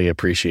community fully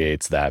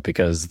appreciates that,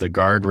 because the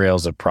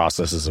guardrails of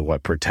processes are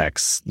what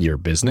protects your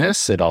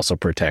business. It also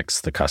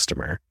protects the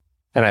customer.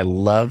 And I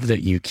love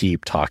that you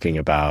keep talking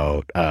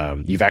about,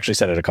 you've actually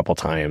said it a couple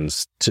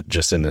times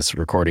just in this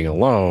recording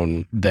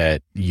alone,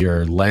 that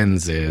your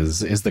lens is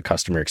the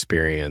customer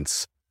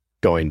experience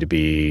going to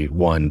be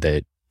one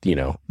that,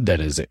 that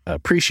is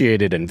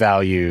appreciated and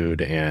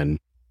valued, and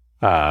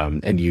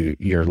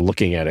you're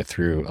looking at it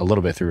through a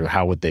little bit through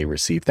how would they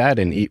receive that.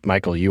 And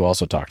Michael, you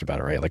also talked about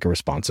it, right? Like a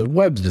responsive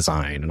web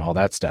design and all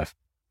that stuff.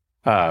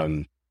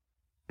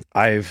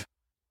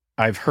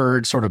 I've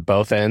heard sort of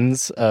both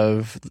ends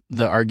of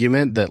the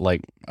argument that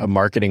like a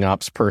marketing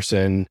ops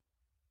person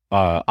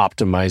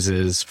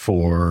optimizes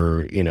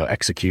for,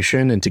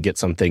 execution and to get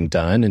something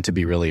done and to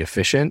be really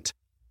efficient.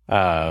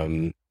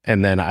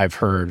 And then I've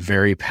heard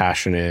very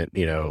passionate,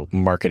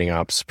 marketing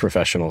ops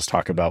professionals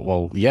talk about,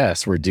 well,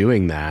 yes, we're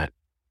doing that,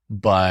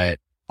 but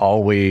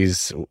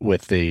always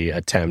with the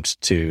attempt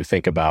to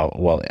think about,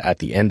 well, at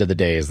the end of the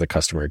day, is the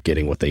customer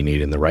getting what they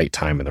need in the right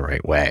time in the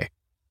right way?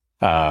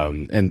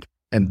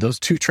 And those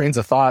two trains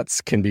of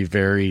thoughts can be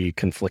very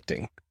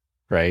conflicting,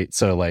 right?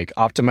 So like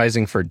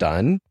optimizing for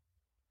done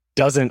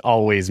doesn't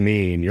always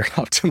mean you're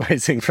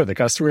optimizing for the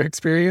customer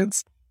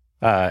experience.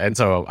 And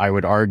so I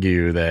would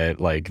argue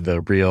that like the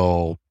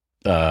real,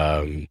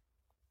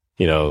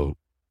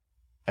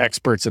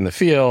 experts in the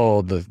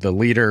field, the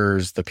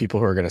leaders, the people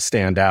who are going to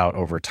stand out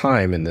over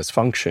time in this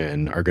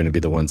function are going to be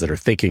the ones that are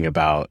thinking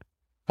about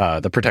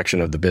the protection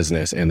of the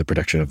business and the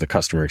protection of the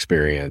customer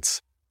experience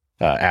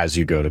as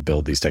you go to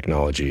build these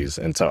technologies.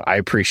 And so I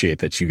appreciate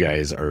that you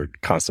guys are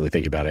constantly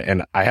thinking about it.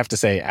 And I have to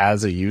say,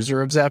 as a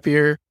user of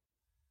Zapier,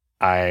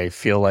 I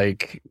feel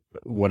like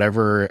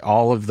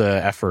all of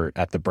the effort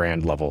at the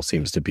brand level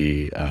seems to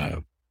be,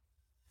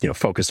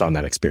 focused on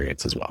that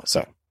experience as well.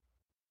 So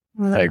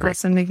that's I agree.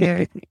 Awesome to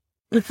hear.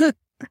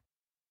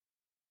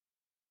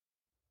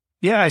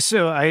 Yeah,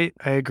 so I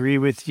agree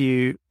with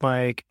you,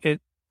 Mike.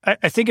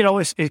 I think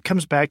it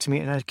comes back to me,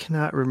 and I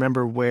cannot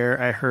remember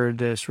where I heard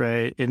this,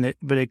 right?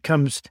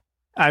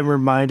 I'm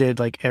reminded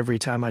like every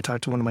time I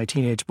talk to one of my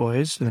teenage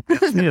boys, and I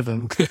have many of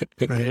them,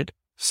 right?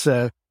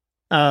 So,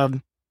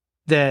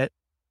 that,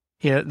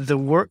 the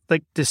work,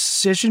 like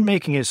decision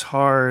making is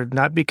hard,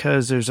 not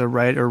because there's a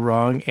right or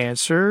wrong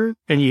answer,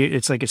 and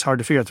it's hard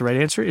to figure out the right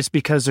answer. It's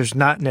because there's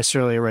not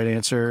necessarily a right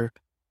answer,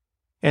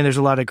 and there's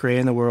a lot of gray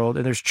in the world,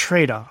 and there's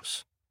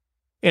trade-offs.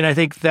 And I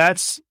think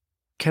that's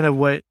kind of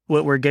what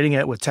we're getting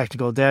at with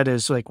technical debt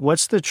is like,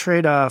 what's the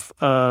trade-off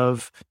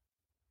of,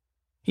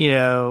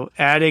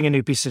 adding a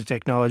new piece of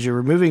technology,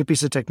 removing a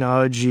piece of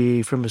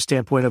technology from a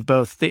standpoint of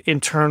both the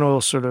internal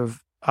sort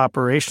of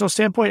operational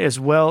standpoint as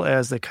well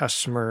as the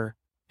customer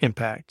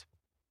impact.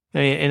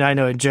 And I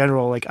know in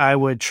general, like I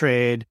would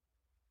trade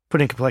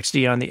putting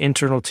complexity on the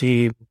internal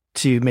team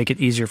to make it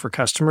easier for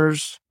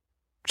customers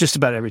just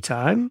about every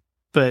time,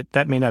 but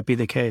that may not be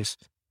the case.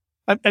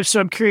 So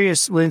I'm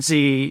curious,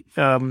 Lindsay,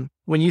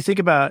 when you think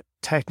about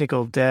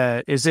technical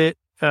debt, is it,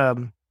 how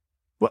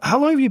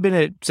long have you been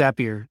at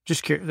Zapier?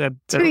 Just curious.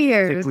 2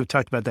 years. I think we've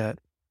talked about that.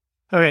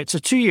 All right. So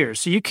 2 years.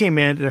 So you came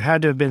in, there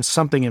had to have been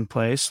something in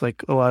place.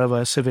 Like a lot of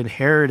us have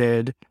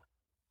inherited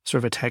sort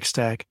of a tech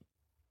stack.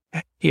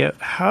 Yeah.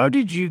 How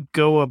did you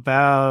go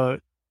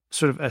about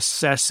sort of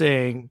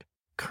assessing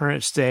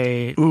current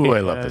state? Ooh,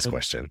 I love this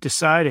question.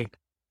 Deciding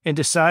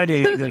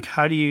like,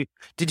 how do you,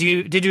 did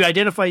you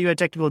identify you had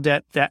technical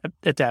debt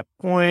at that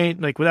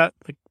point, like without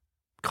like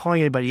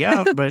calling anybody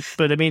out? but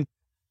I mean,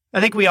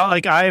 I think we all,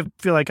 like, I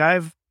feel like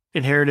I've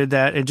inherited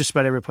that in just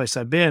about every place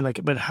I've been.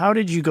 Like, but how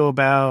did you go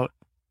about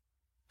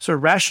sort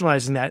of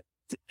rationalizing that?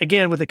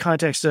 Again, with the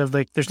context of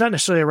like, there's not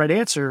necessarily a right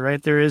answer,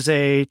 right? There is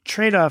a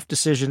trade-off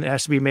decision that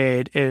has to be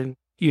made, and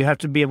you have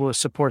to be able to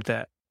support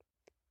that.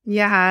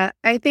 Yeah,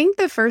 I think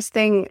the first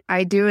thing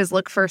I do is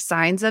look for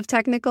signs of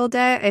technical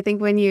debt. I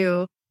think when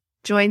you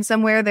join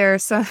somewhere, there are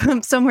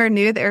somewhere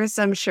new, there are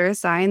some sure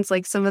signs.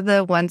 Like some of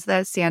the ones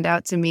that stand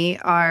out to me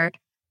are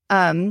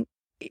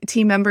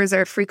team members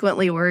are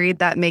frequently worried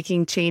that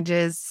making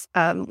changes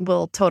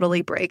will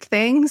totally break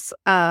things.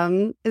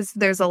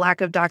 There's a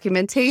lack of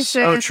documentation.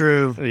 So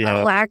true.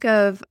 Yeah. A lack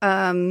of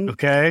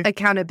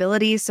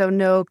accountability. So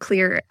no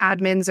clear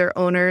admins or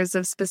owners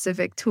of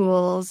specific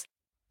tools.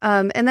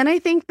 And then I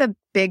think the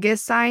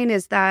biggest sign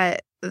is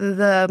that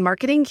the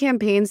marketing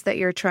campaigns that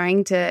you're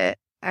trying to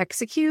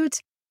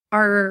execute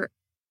are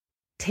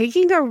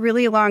taking a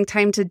really long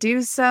time to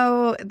do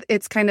so.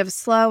 It's kind of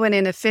slow and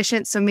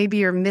inefficient. So maybe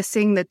you're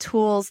missing the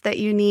tools that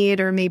you need,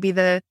 or maybe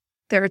there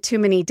are too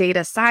many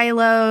data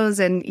silos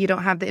and you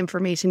don't have the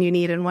information you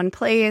need in one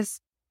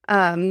place.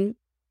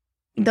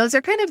 Those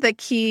are kind of the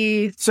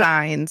key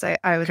signs,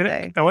 I would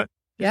say.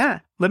 Yeah.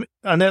 Let me,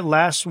 on that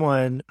last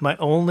one, my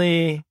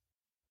only...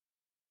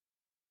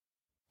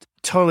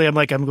 Totally, I'm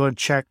going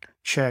check.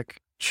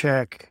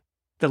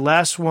 The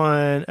last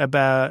one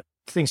about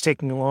things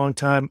taking a long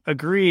time,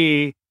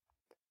 agree.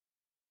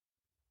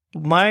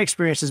 My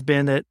experience has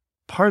been that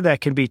part of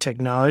that can be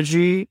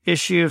technology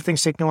issue of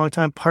things taking a long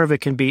time. Part of it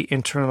can be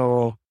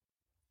internal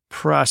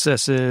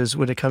processes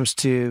when it comes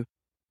to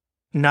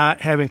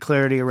not having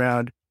clarity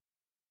around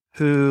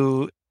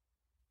who's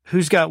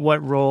got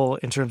what role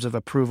in terms of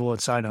approval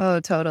and sign off. Oh,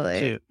 totally.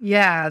 Too.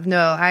 Yeah,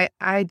 no,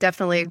 I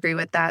definitely agree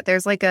with that.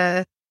 There's like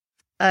a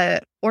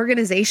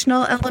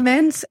organizational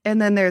element, and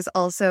then there's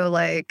also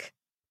like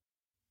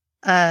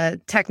a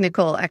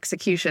technical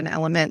execution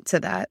element to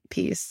that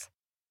piece.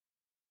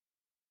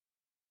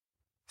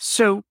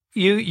 So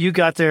you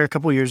got there a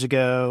couple of years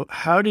ago.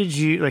 How did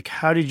you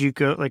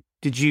go? Like,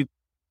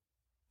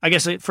 I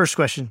guess first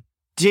question,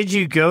 did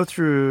you go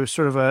through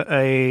sort of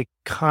a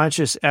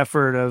conscious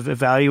effort of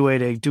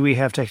evaluating, do we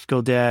have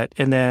technical debt,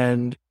 and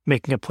then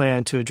making a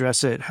plan to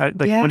address it? What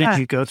did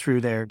you go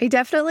through there? I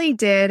definitely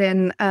did.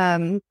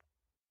 And,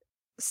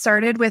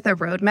 started with a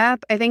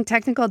roadmap. I think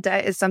technical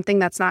debt is something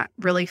that's not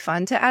really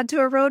fun to add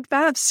to a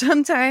roadmap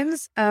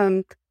sometimes.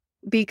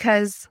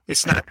 Because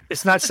it's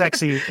not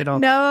sexy at all.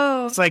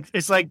 No.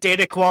 It's like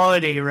data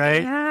quality,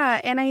 right?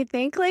 Yeah. And I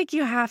think like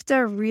you have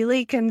to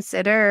really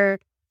consider,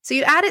 so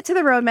you add it to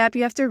the roadmap,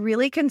 you have to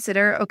really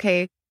consider,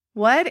 okay,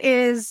 what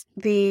is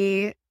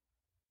the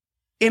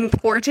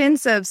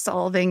importance of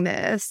solving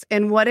this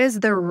and what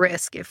is the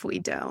risk if we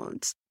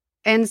don't?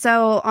 And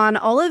so on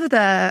all of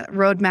the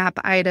roadmap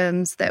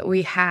items that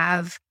we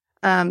have,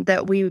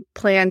 that we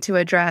plan to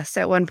address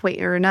at one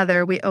point or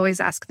another, we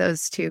always ask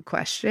those two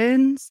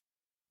questions.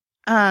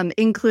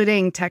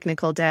 Including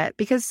technical debt,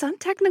 because some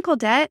technical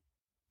debt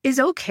is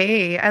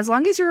okay as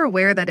long as you're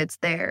aware that it's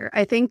there.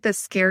 I think the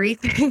scary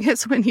thing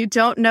is when you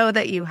don't know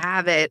that you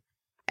have it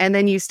and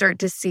then you start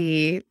to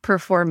see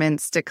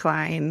performance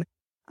decline,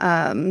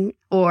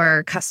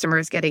 or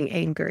customers getting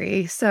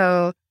angry.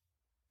 So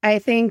I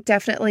think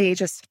definitely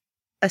just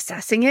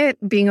assessing it,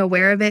 being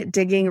aware of it,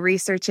 digging,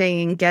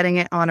 researching, getting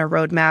it on a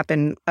roadmap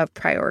in a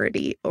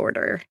priority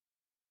order.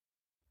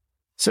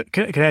 So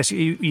can I ask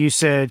you, you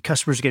said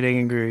customers getting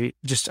angry.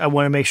 Just, I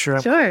want to make sure.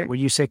 Sure. When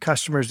you say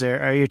customers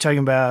there, are you talking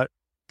about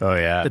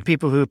the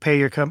people who pay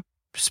your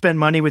spend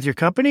money with your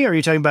company, or are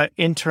you talking about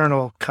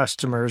internal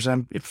customers?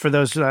 For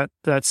those not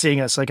seeing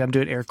us, like I'm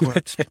doing air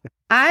quotes.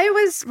 I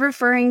was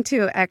referring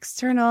to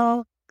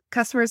external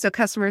customers, so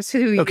customers who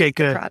use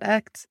the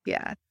product.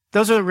 Yeah.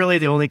 Those are really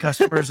the only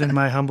customers in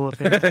my humble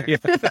opinion.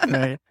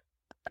 Right?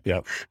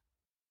 Yep.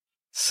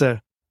 So,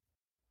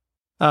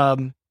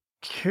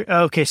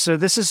 okay. So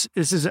this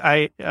is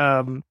I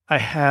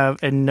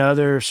have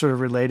another sort of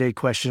related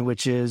question,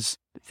 which is,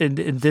 and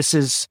this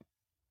is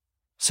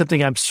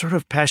something I'm sort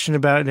of passionate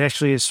about, and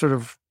actually is sort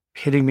of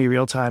hitting me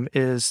real time,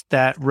 is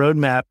that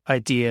roadmap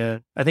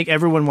idea. I think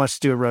everyone wants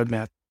to do a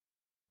roadmap.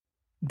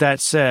 That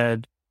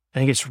said, I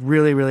think it's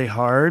really, really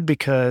hard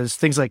because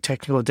things like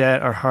technical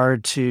debt are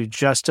hard to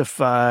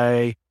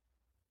justify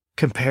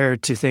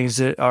compared to things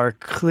that are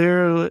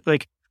clearly,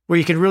 like, where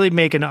you can really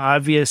make an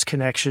obvious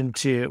connection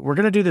to, we're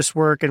going to do this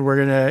work and we're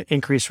going to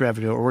increase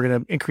revenue, or we're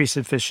going to increase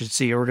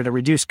efficiency, or we're going to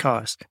reduce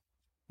cost.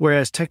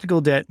 Whereas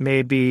technical debt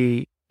may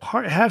be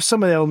have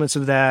some of the elements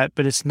of that,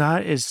 but it's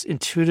not as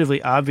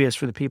intuitively obvious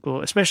for the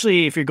people,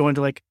 especially if you're going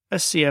to like a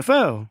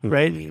CFO,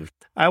 right? Mm-hmm.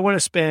 I want to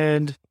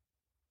spend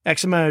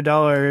X amount of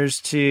dollars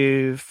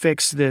to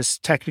fix this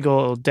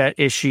technical debt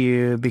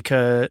issue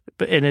it's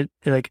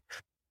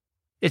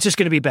just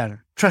going to be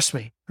better. Trust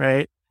me.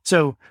 Right.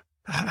 So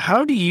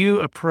how do you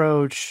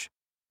approach,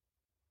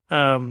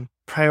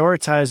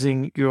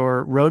 prioritizing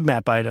your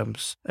roadmap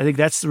items? I think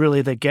that's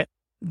really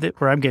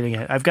where I'm getting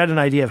at. I've got an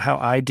idea of how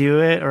I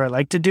do it, or I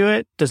like to do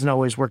it. Doesn't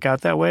always work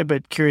out that way,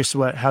 but curious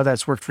how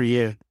that's worked for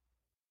you.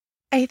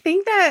 I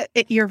think that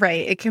you're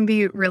right. It can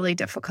be really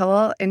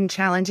difficult and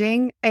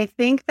challenging. I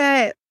think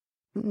that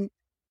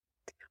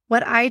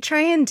what I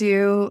try and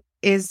do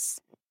is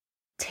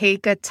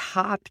take a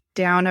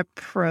top-down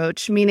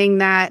approach, meaning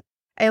that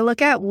I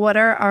look at what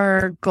are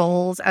our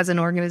goals as an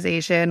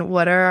organization,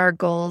 what are our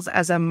goals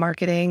as a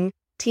marketing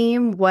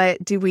team,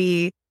 what do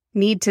we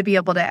need to be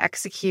able to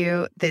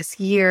execute this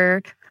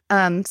year.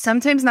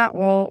 Sometimes not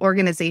all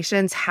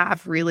organizations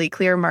have really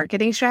clear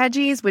marketing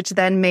strategies, which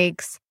then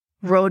makes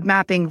road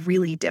mapping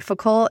really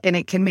difficult, and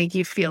it can make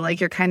you feel like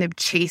you're kind of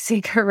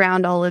chasing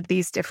around all of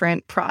these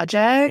different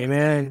projects.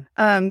 Amen.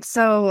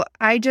 So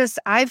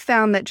I've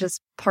found that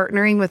just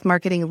partnering with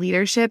marketing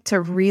leadership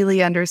to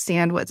really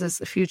understand what does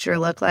the future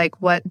look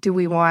like, what do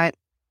we want,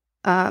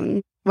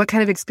 what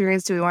kind of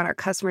experience do we want our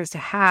customers to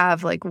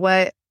have, like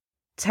what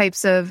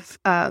types of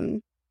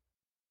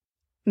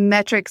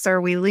metrics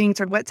are we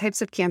linked, or what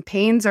types of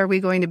campaigns are we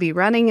going to be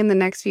running in the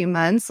next few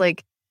months?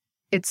 Like,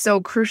 it's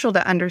so crucial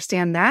to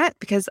understand that,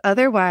 because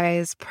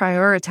otherwise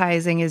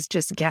prioritizing is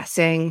just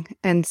guessing.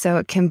 And so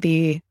it can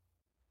be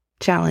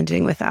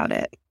challenging without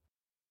it.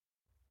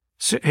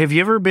 So have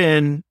you ever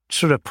been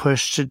sort of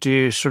pushed to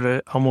do sort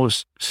of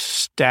almost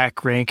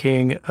stack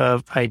ranking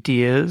of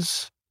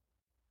ideas?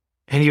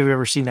 Have you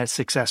ever seen that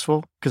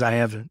successful? Because I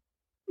haven't.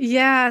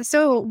 Yeah.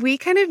 So we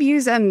kind of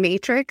use a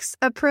matrix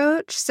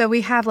approach. So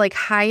we have like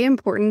high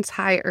importance,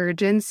 high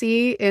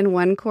urgency in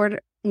one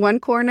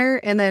corner,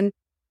 and then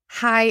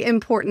high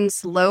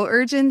importance, low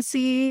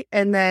urgency,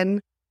 and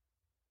then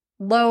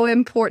low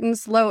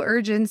importance, low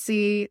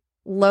urgency,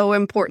 low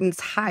importance,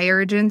 high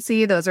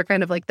urgency. Those are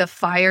kind of like the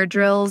fire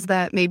drills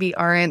that maybe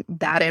aren't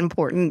that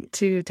important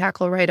to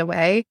tackle right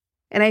away.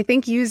 And I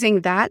think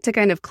using that to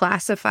kind of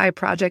classify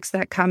projects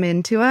that come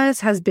into us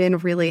has been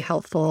really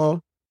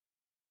helpful.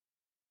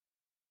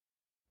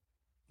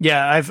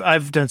 Yeah,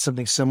 I've done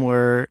something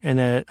similar in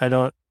it.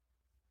 I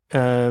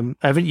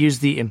haven't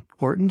used the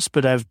importance,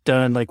 but I've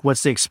done like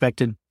what's the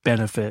expected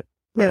benefit,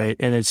 right?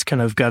 And it's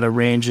kind of got a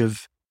range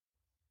of,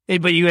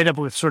 but you end up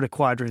with sort of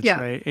quadrants,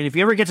 right? And if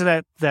you ever get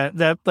to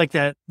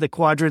the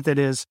quadrant that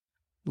is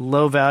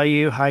low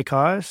value, high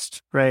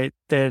cost, right?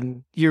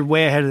 Then you're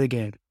way ahead of the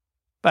game.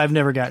 I've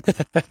never gotten.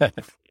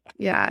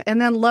 Yeah,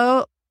 and then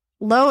low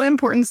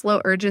importance,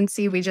 low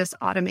urgency. We just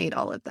automate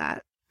all of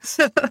that.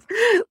 So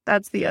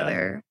that's the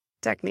other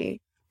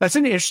technique. That's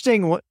an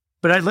interesting one.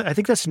 But I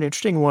think that's an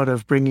interesting one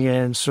of bringing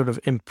in sort of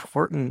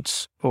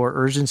importance or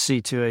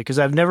urgency to it, because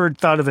I've never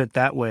thought of it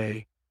that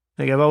way.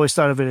 Like I've always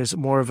thought of it as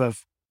more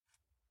of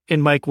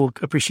and Mike will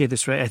appreciate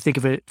this, right? I think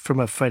of it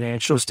from a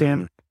financial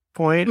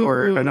standpoint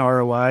or an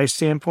ROI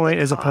standpoint,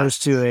 as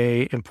opposed to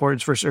a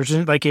importance versus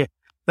urgent. Like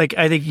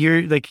I think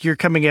you're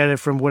coming at it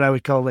from what I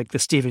would call like the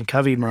Stephen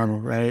Covey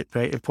model, right?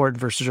 Right, important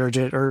versus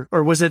urgent, or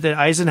was it the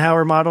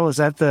Eisenhower model? Is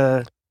that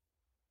the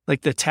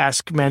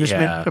task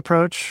management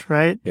approach,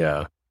 right?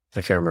 Yeah. I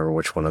can't remember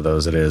which one of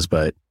those it is,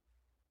 but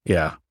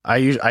yeah, I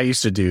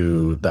used to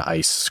do the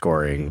ICE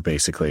scoring,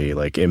 basically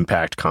like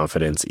impact,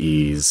 confidence,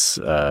 ease,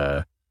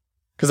 because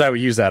I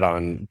would use that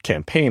on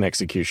campaign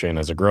execution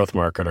as a growth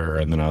marketer.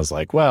 And then I was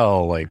like,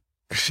 well, like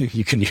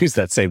you can use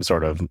that same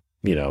sort of,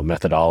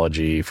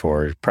 methodology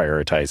for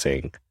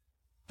prioritizing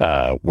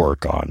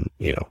work on,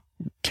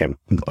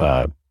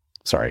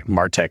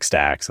 MarTech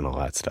stacks and all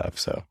that stuff.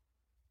 So,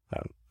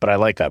 but I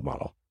like that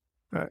model.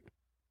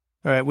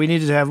 All right, we need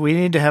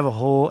to have a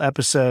whole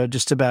episode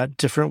just about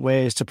different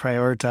ways to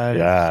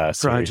prioritize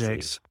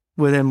projects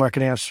within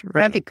marketing apps.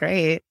 Right? That'd be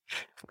great.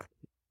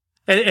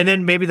 And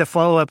then maybe the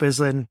follow up is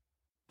then,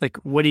 like,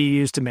 what do you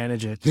use to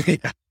manage it?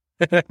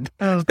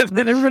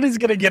 Then everybody's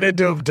gonna get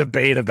into a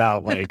debate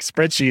about like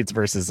spreadsheets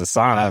versus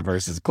Asana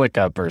versus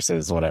ClickUp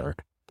versus whatever.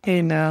 I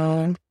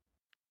know.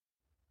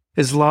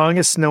 As long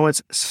as no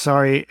one's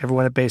sorry,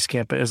 everyone at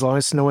Basecamp, but as long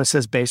as no one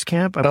says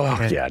Basecamp,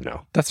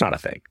 no, that's not a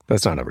thing.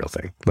 That's not a real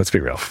thing. Let's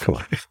be real. Come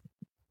on.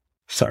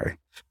 Sorry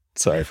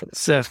for this.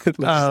 So,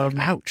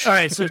 ouch. All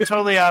right, so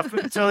totally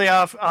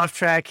off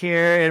track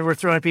here, and we're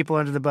throwing people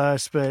under the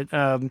bus. But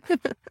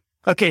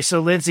okay, so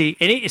Lindsay,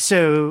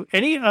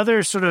 any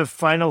other sort of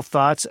final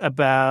thoughts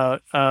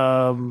about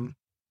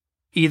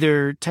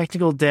either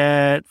technical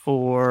debt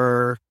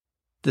or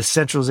the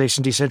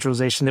centralization,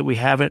 decentralization that we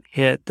haven't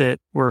hit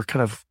that were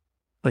kind of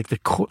like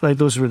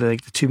those were the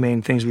two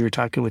main things we were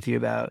talking with you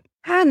about?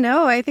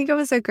 No, I think it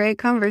was a great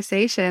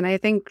conversation. I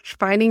think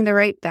finding the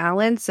right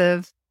balance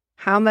of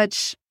how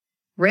much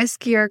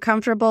risk you're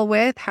comfortable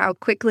with, how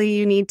quickly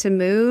you need to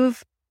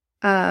move,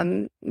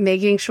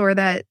 making sure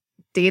that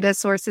data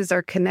sources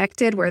are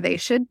connected where they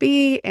should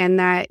be, and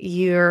that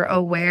you're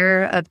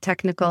aware of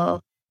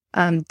technical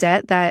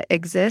debt that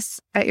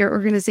exists at your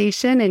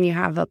organization, and you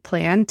have a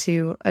plan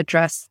to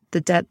address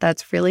the debt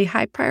that's really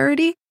high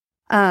priority.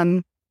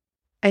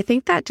 I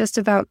think that just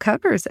about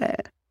covers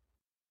it.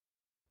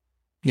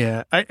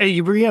 Yeah,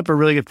 you bring up a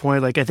really good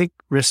point. Like, I think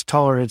risk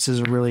tolerance is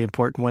a really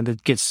important one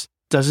that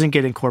doesn't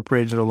get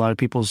incorporated in a lot of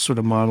people's sort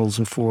of models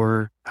and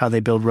for how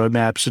they build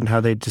roadmaps and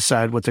how they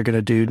decide what they're going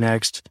to do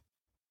next.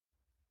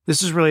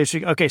 This is really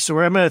interesting. Okay, so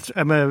I'm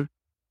gonna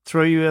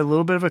throw you a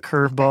little bit of a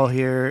curveball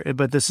here,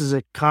 but this is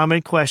a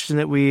common question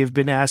that we've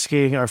been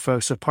asking our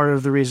folks. So part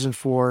of the reason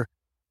for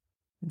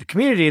the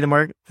community, the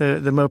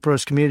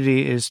MoPros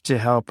community, is to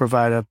help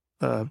provide a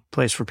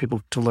place for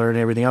people to learn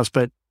everything else.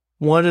 But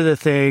one of the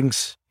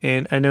things,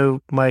 and I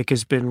know Mike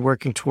has been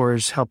working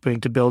towards helping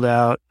to build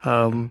out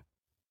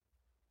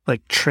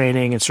like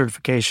training and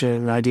certification,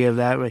 an idea of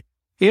that.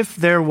 If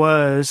there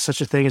was such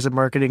a thing as a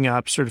marketing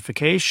ops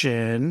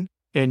certification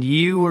and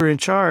you were in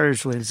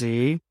charge,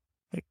 Lindsay,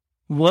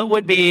 what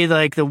would be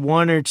like the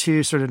one or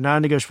two sort of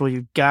non-negotiable,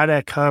 you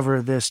gotta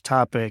cover this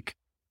topic?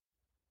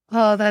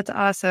 Oh, that's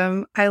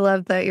awesome. I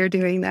love that you're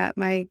doing that,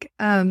 Mike.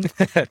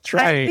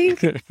 Try.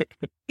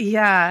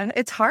 Yeah,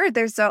 it's hard.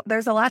 There's a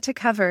lot to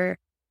cover.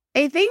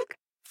 I think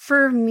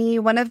for me,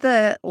 one of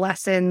the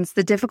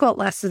difficult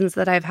lessons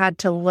that I've had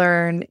to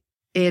learn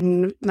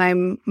in my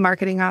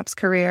marketing ops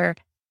career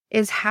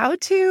is how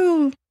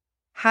to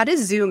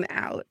zoom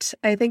out.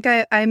 I think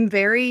I'm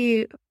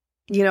very,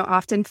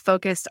 often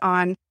focused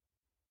on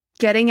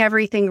getting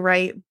everything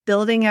right,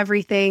 building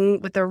everything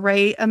with the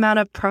right amount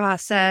of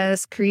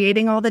process,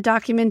 creating all the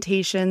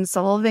documentation,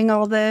 solving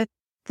all the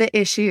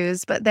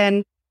issues, but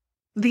then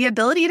the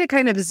ability to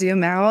kind of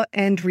zoom out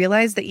and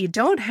realize that you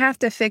don't have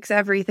to fix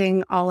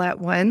everything all at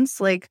once.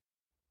 Like,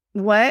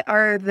 what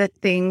are the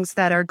things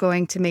that are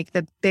going to make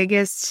the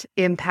biggest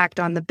impact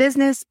on the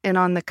business and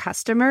on the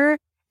customer,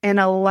 and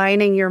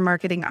aligning your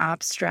marketing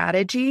ops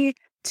strategy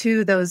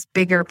to those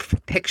bigger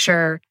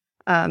picture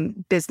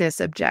business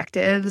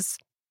objectives.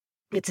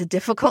 It's a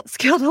difficult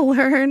skill to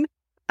learn.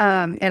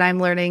 And I'm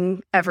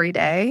learning every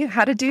day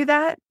how to do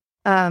that.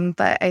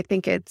 But I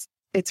think it's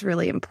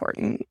really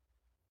important.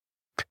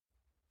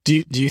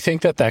 Do you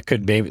think that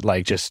could maybe,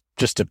 like, just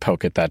to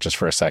poke at that just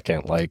for a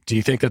second, like, do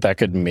you think that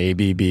could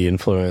maybe be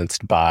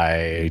influenced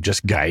by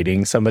just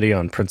guiding somebody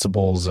on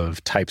principles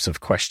of types of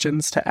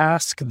questions to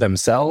ask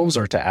themselves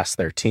or to ask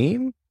their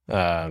team?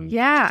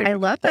 I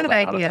love that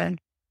idea.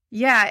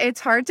 Yeah, it's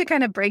hard to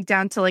kind of break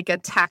down to like a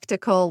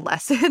tactical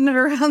lesson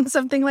around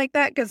something like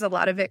that because a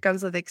lot of it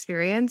comes with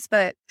experience.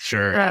 But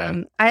sure,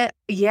 I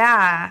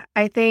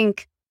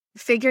think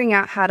figuring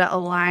out how to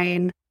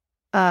align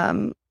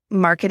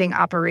marketing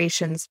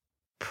operations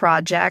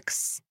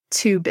projects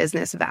to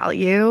business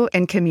value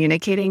and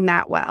communicating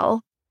that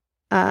well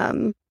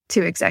to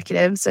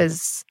executives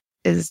is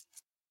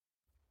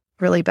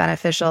really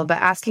beneficial. But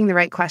asking the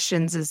right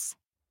questions is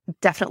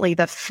definitely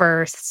the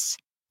first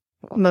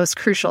most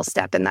crucial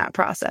step in that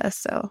process.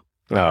 So,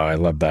 oh, I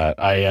love that.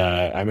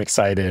 I'm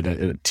excited.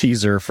 A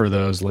teaser for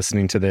those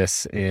listening to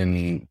this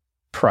in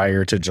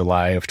prior to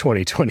July of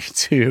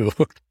 2022.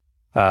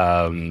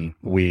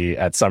 We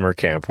at summer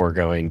camp, we're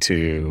going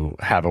to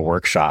have a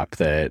workshop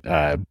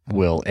that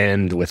will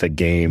end with a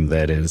game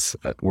that is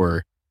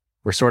we're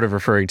sort of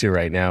referring to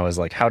right now as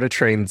like how to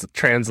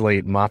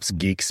translate MOPS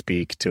geek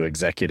speak to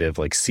executive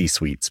like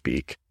C-suite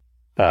speak.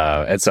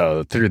 And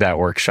so through that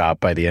workshop,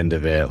 by the end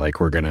of it, like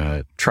we're going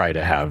to try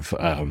to have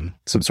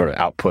some sort of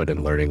output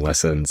and learning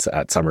lessons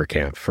at summer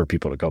camp for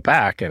people to go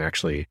back and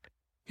actually,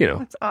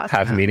 That's awesome.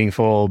 Have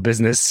meaningful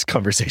business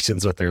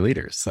conversations with their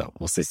leaders. So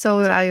we'll see.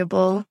 So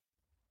valuable.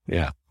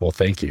 Yeah. Well,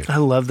 thank you. I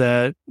love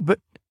that. But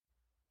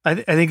I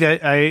think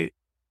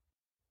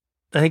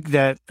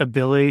that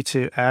ability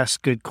to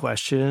ask good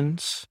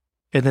questions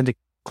and then to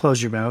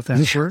close your mouth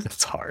afterward.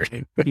 It's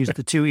hard. Use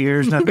the 2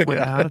 ears, not the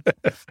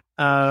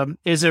mouth.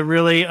 Is a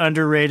really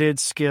underrated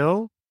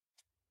skill.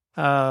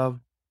 I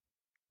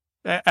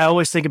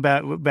always think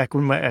about back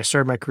when I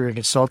started my career in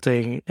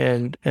consulting,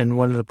 and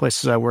one of the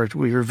places I worked,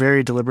 we were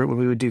very deliberate when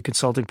we would do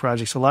consulting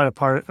projects. A lot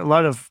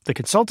of the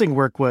consulting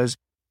work was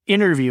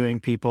interviewing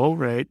people,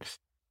 right?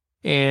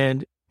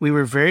 And we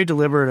were very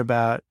deliberate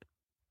about.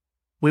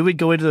 We would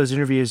go into those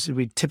interviews.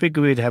 We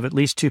typically would have at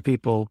least 2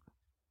 people.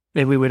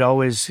 And we would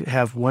always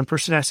have one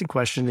person asking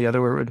questions, the other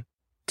would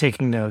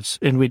taking notes,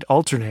 and we'd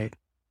alternate.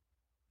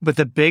 But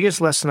the biggest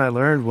lesson I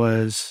learned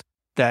was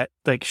that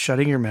like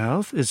shutting your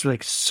mouth is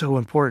like so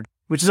important,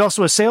 which is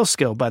also a sales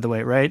skill, by the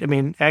way, right? I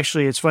mean,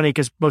 actually, it's funny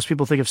because most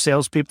people think of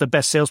salespeople, the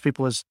best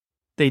salespeople is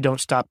they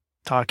don't stop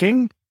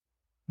talking.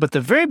 But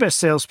the very best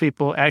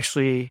salespeople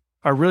actually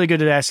are really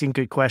good at asking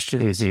good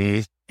questions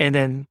and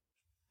then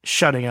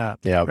shutting up,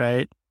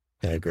 right?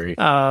 I agree.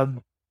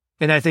 And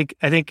I think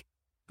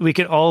we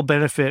could all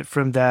benefit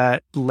from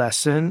that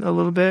lesson a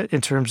little bit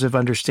in terms of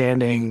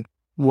understanding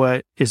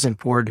what is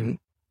important,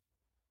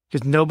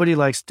 because nobody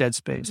likes dead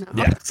space.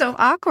 No, yeah. So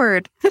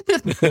awkward.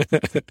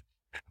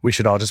 We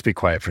should all just be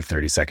quiet for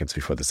 30 seconds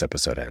before this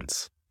episode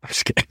ends. I'm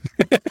just kidding.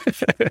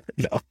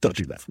 No, don't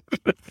do that.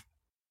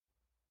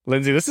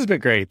 Lindsay, this has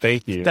been great.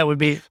 Thank you. That would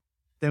be.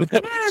 Thank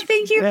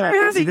you for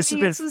having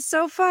me. This was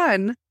so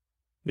fun.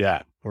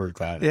 Yeah, we're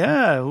glad.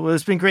 Yeah, well,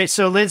 it's been great.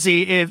 So,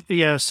 Lindsay,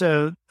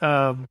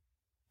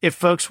 if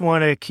folks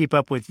want to keep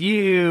up with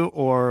you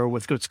or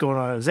with what's going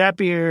on at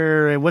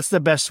Zapier, what's the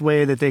best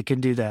way that they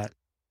can do that?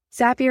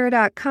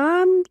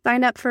 Zapier.com,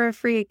 sign up for a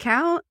free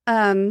account.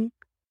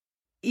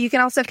 You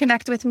can also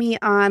connect with me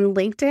on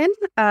LinkedIn.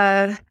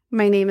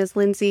 My name is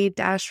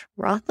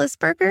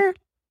Lindsay-Roethlisberger.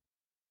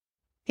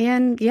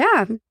 And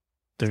yeah,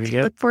 there you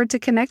go. Look forward to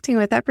connecting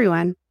with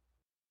everyone.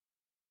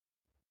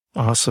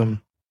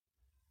 Awesome.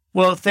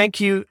 Well, thank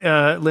you,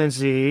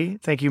 Lindsay.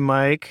 Thank you,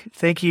 Mike.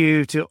 Thank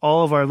you to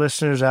all of our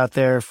listeners out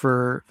there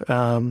for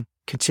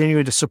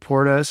continuing to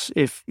support us.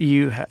 If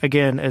you,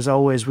 again, as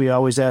always, we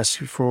always ask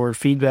for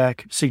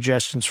feedback,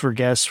 suggestions for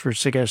guests, for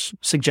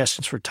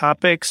suggestions for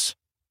topics.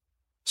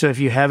 So if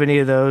you have any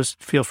of those,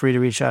 feel free to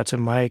reach out to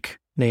Mike,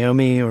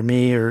 Naomi, or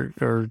me,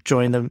 or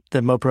join the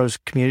MoPros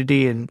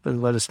community and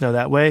let us know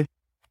that way.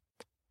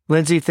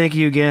 Lindsay, thank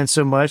you again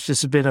so much.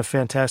 This has been a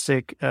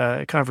fantastic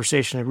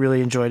conversation. I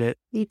really enjoyed it.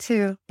 Me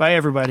too. Bye,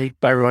 everybody.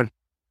 Bye, everyone.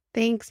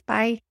 Thanks.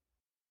 Bye.